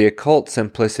 but the occult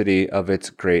simplicity of its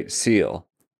Great Seal.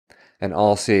 An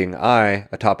all-seeing eye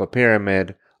atop a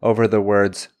pyramid over the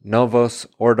words Novus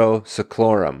Ordo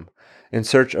Seclorum. In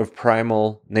search of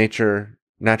primal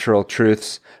natural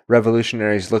truths,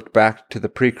 revolutionaries looked back to the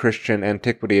pre-Christian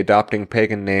antiquity, adopting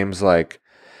pagan names like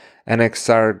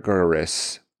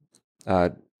Anaxagoras,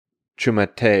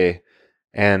 Chumate,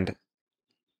 and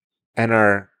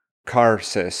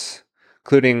Anarcharsis,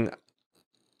 including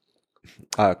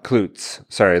Klutz.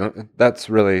 Sorry, that's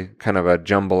really kind of a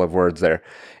jumble of words there.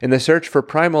 In the search for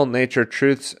primal nature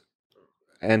truths,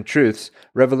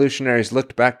 revolutionaries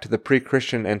looked back to the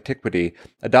pre-Christian antiquity,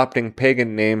 adopting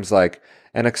pagan names like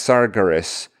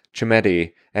Anaxagoras,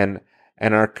 Chumete, and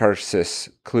Anarcharsis,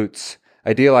 Klutz,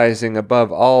 idealizing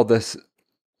above all the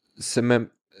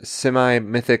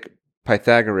semi-mythic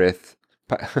Pythagoras.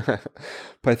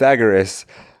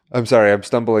 I'm sorry, I'm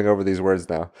stumbling over these words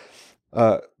now.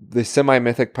 The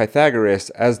semi-mythic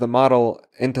Pythagoras as the model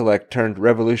intellect turned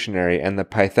revolutionary, and the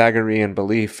Pythagorean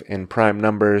belief in prime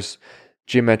numbers,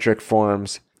 geometric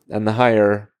forms, and the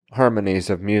higher harmonies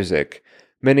of music.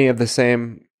 Many of the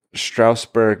same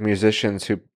Strasbourg musicians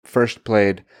who first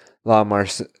played La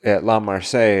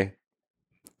Marseillaise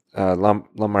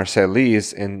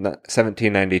in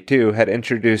 1792 had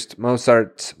introduced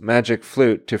Mozart's magic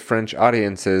flute to French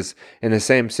audiences in the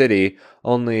same city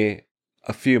only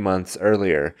a few months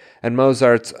earlier, and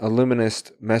Mozart's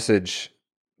illuminist messages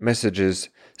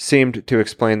seemed to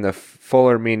explain the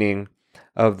fuller meaning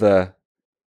of the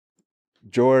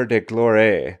Jour de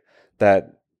Gloire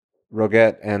that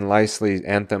Roget and Lisle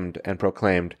anthemed and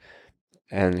proclaimed.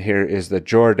 And here is the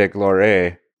Jour de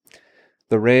Gloire.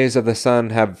 The rays of the sun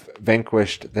have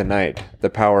vanquished the night. The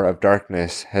power of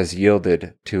darkness has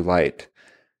yielded to light.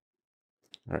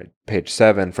 All right, page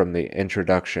 7 from the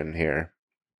introduction here.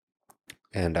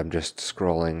 And I'm just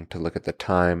scrolling to look at the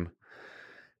time.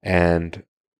 And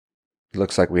it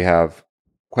looks like we have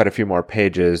quite a few more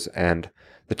pages, and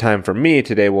the time for me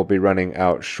today will be running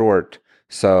out short.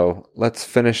 So let's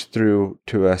finish through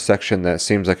to a section that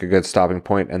seems like a good stopping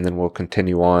point, and then we'll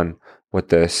continue on with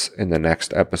this in the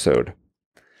next episode.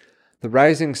 The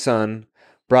rising sun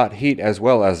brought heat as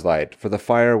well as light, for the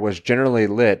fire was generally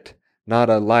lit, not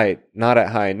at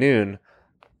high noon,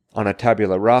 on a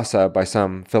tabula rasa by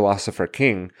some philosopher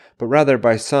king, but rather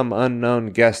by some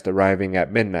unknown guest arriving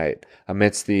at midnight,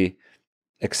 amidst the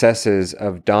excesses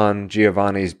of Don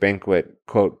Giovanni's banquet,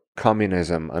 quote,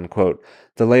 communism, unquote.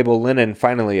 The label Lenin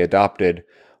finally adopted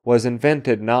was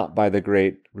invented not by the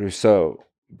great Rousseau,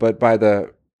 but by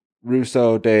the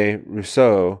Rousseau de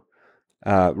Rousseau,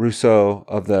 Rousseau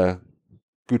of the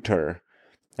Gutter,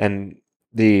 and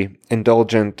the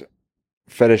indulgent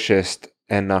fetishist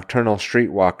and nocturnal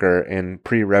streetwalker in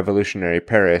pre-revolutionary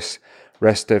Paris,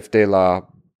 Restif de la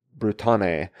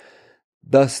Bretagne.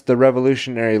 Thus, the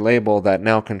revolutionary label that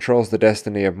now controls the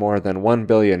destiny of more than 1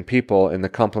 billion people in the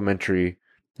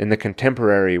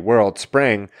contemporary world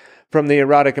sprang from the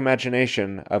erotic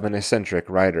imagination of an eccentric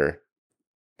writer.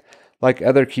 Like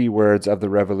other key words of the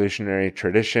revolutionary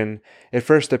tradition, it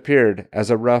first appeared as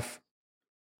a rough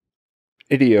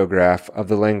ideograph of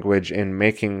the language in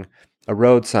making a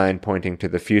road sign pointing to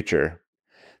the future.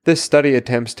 This study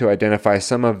attempts to identify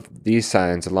some of these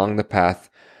signs along the path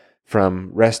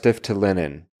from Restif to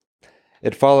Lenin.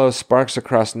 It follows sparks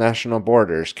across national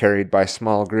borders carried by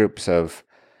small groups of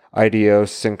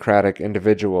idiosyncratic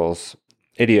individuals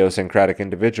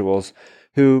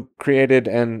who created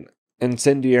an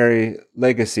incendiary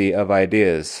legacy of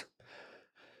ideas.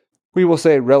 We will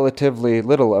say relatively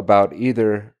little about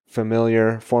either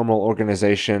familiar formal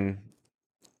organization,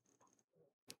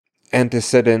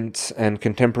 antecedents, and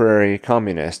contemporary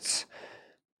communists,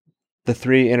 the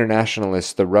three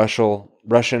internationalists, the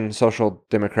Russian Social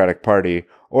Democratic Party,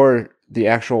 or the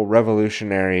actual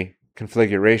revolutionary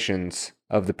configurations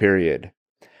of the period.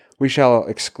 We shall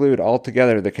exclude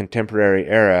altogether the contemporary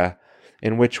era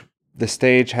in which the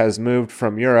stage has moved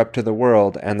from Europe to the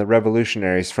world and the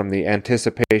revolutionaries from the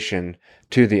anticipation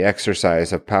to the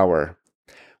exercise of power.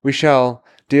 We shall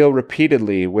deal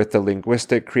repeatedly with the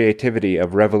linguistic creativity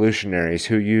of revolutionaries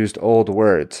who used old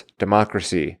words,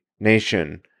 democracy,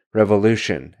 nation,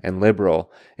 revolution, and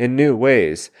liberal, in new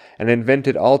ways, and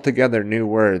invented altogether new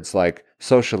words like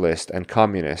socialist and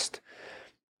communist.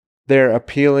 Their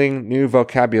appealing new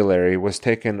vocabulary was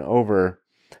taken over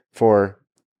for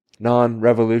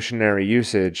non-revolutionary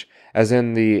usage, as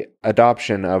in the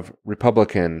adoption of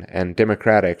Republican and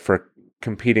Democratic for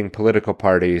competing political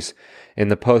parties in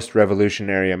the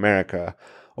post-revolutionary America,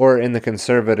 or in the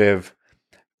conservative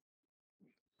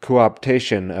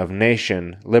co-optation of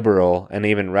nation, liberal, and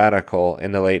even radical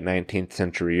in the late 19th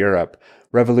century Europe.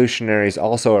 Revolutionaries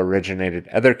also originated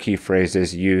other key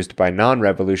phrases used by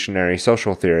non-revolutionary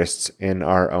social theorists in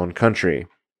our own country.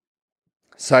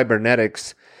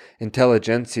 Cybernetics,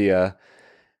 intelligentsia,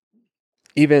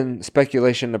 even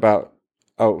speculation about...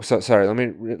 let's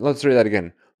read that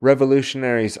again.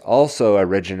 Revolutionaries also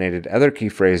originated other key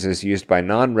phrases used by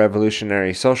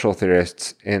non-revolutionary social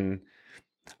theorists in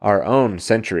our own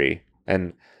century.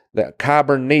 And the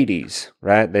Cybernetes,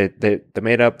 right? They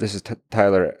made up, this is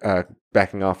Tyler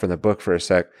backing off from the book for a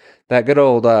sec, that good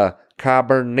old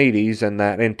Cybernetes and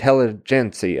that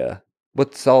intelligentsia.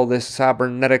 What's all this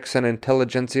cybernetics and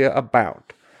intelligentsia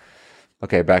about?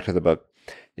 Okay, back to the book.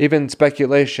 Even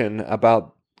speculation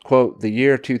about, quote, the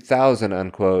year 2000,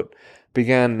 unquote,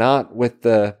 began not with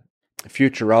the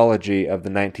futurology of the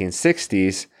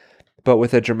 1960s, but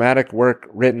with a dramatic work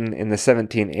written in the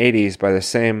 1780s by the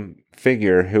same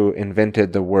figure who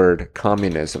invented the word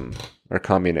communism, or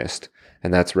communist,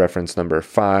 and that's reference number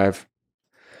 5.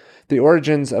 The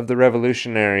origins of the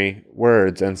revolutionary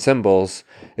words and symbols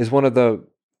is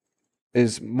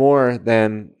more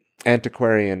than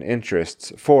antiquarian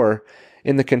interests, for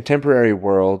in the contemporary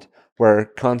world, where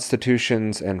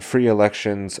constitutions and free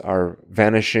elections are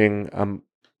vanishing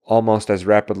almost as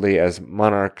rapidly as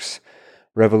monarchs,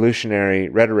 revolutionary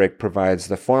rhetoric provides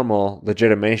the formal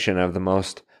legitimation of the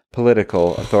most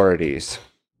political authorities.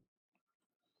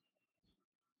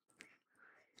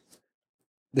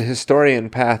 The historian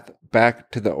path back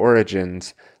to the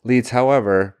origins leads,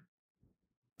 however,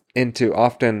 into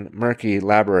often murky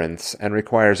labyrinths and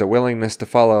requires a willingness to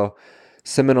follow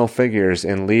seminal figures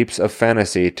in leaps of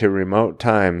fantasy to remote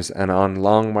times and on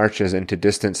long marches into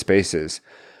distant spaces.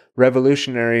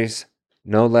 Revolutionaries,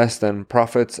 no less than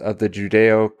prophets of the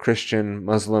Judeo-Christian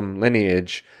Muslim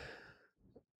lineage,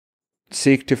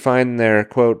 seek to find their,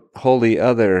 quote, holy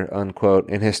other, unquote,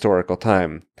 in historical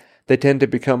time. They tend to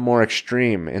become more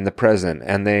extreme in the present,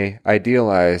 and they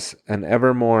idealize an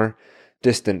ever more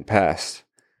distant past.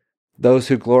 Those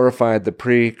who glorified the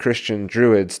pre-Christian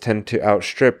Druids tend to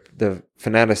outstrip the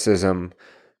fanaticism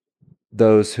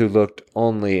those who looked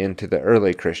only into the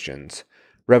early Christians.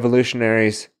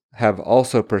 Revolutionaries have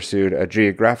also pursued a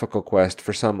geographical quest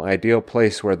for some ideal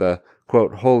place where the,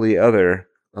 quote, holy other,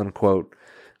 unquote,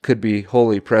 could be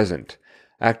wholly present.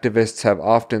 Activists have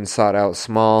often sought out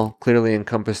small, clearly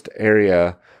encompassed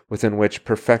area within which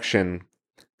perfection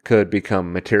could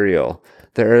become material.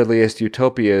 The earliest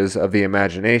utopias of the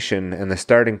imagination and the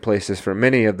starting places for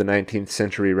many of the 19th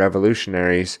century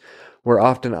revolutionaries were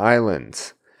often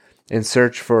islands. In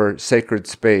search for sacred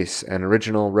space, and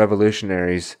original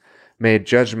revolutionaries made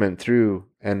judgment through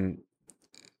an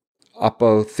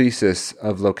apotheosis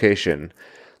of location.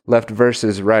 Left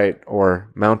versus right, or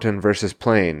mountain versus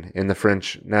plain, in the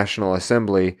French National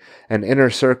Assembly, an inner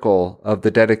circle of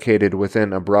the dedicated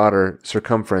within a broader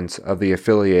circumference of the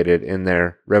affiliated in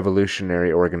their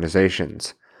revolutionary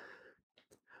organizations.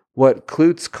 What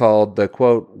Klutz called the,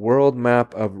 quote, world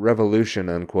map of revolution,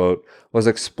 unquote, was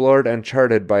explored and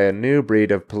charted by a new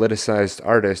breed of politicized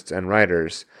artists and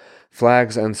writers.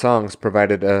 Flags and songs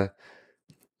provided a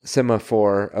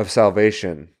semaphore of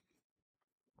salvation.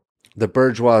 The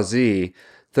bourgeoisie,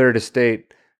 Third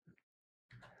Estate,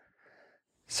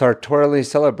 sartorially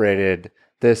celebrated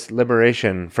this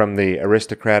liberation from the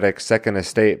aristocratic Second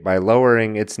Estate by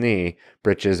lowering its knee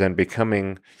breeches and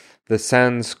becoming the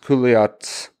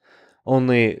sans-culottes,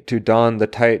 only to don the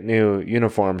tight new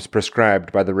uniforms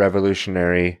prescribed by the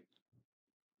revolutionary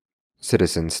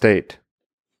citizen state.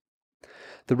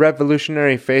 The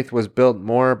revolutionary faith was built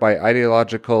more by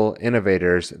ideological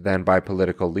innovators than by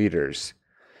political leaders.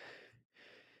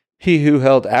 He who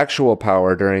held actual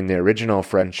power during the original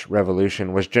French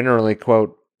Revolution was generally,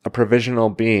 quote, a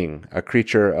provisional being, a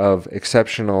creature of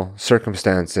exceptional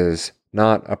circumstances,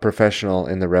 not a professional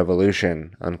in the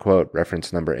revolution, unquote,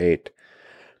 reference number 8.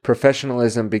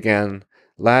 Professionalism began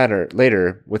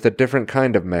later with a different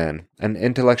kind of man, an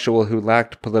intellectual who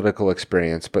lacked political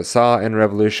experience, but saw in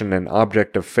revolution an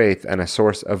object of faith and a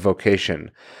source of vocation,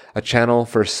 a channel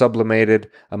for sublimated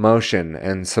emotion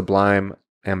and sublime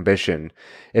ambition.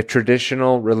 If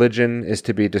traditional religion is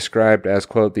to be described as,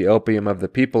 quote, the opium of the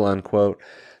people, unquote,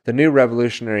 the new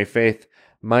revolutionary faith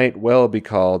might well be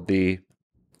called the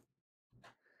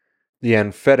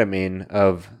amphetamine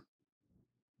of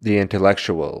the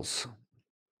intellectuals.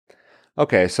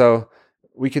 Okay, so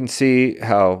we can see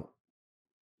how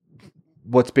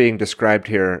what's being described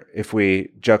here, if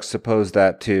we juxtapose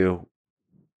that to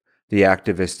the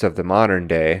activists of the modern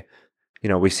day,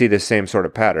 we see the same sort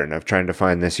of pattern of trying to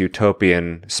find this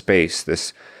utopian space,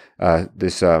 this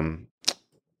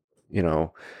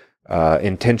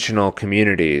intentional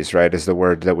communities, right, is the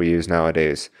word that we use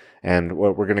nowadays. And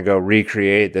we're going to go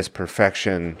recreate this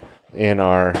perfection in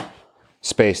our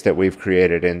space that we've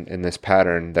created in this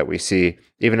pattern that we see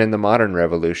even in the modern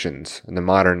revolutions, in the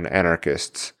modern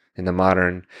anarchists, in the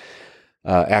modern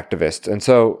activists. And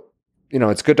so,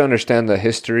 it's good to understand the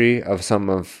history of some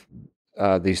of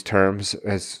these terms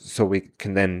so we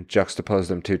can then juxtapose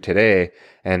them to today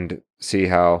and see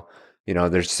how,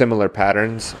 there's similar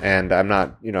patterns. And I'm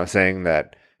not, saying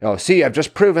that, see, I've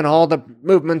just proven all the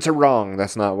movements are wrong.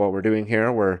 That's not what we're doing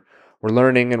here. We're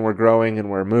learning and we're growing and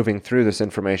we're moving through this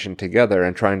information together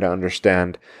and trying to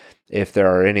understand if there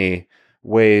are any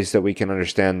ways that we can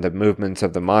understand the movements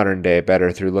of the modern day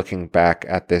better through looking back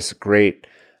at this great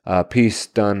piece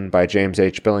done by James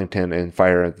H. Billington in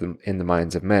Fire in the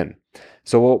Minds of Men.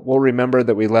 So we'll remember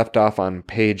that we left off on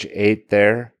page 8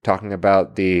 there, talking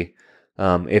about the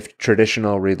if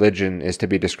traditional religion is to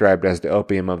be described as the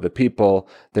opium of the people,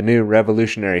 the new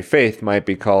revolutionary faith might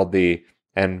be called the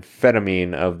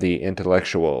amphetamine of the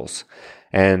intellectuals.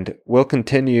 And we'll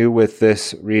continue with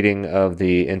this reading of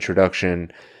the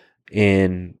introduction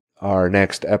in our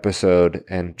next episode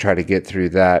and try to get through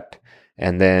that.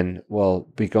 And then we'll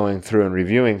be going through and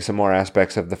reviewing some more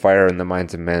aspects of the Fire in the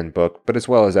Minds of Men book, but as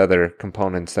well as other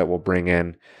components that we'll bring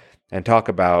in and talk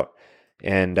about.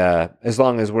 And as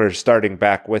long as we're starting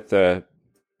back with the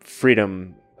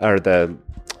freedom or the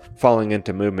Falling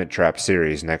into Movement Trap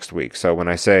series next week. So when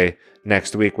I say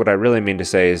next week, what I really mean to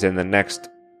say is in the next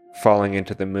Falling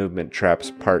into the Movement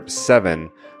Traps part 7,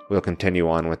 we'll continue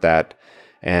on with that.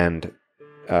 And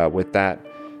with that,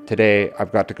 today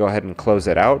I've got to go ahead and close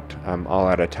it out. I'm all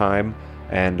out of time,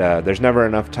 and there's never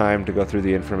enough time to go through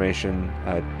the information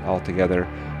altogether.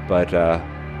 But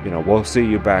we'll see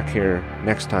you back here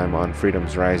next time on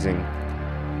Freedom's Rising.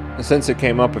 Since it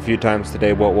came up a few times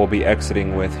today, what we'll be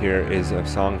exiting with here is a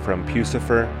song from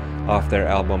Pucifer off their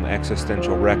album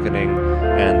Existential Reckoning,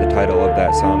 and the title of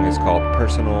that song is called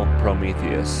Personal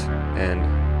Prometheus. And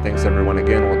thanks everyone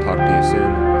again. We'll talk to you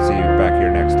soon. See you back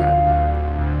here next time.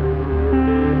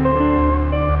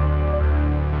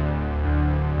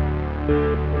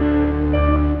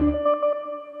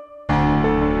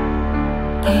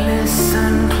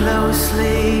 Listen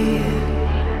closely.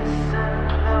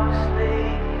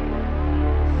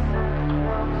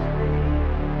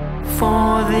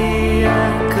 For the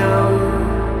echo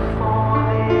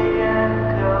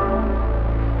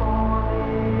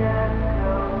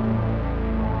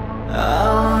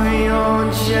of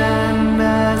your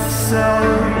genocide.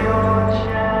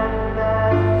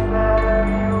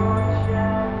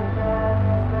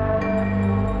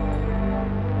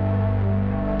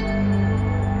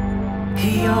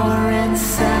 Your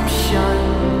inception,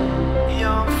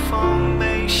 your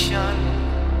formation,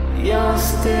 your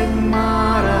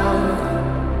stigmata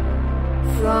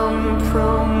from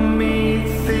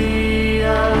Prometheus.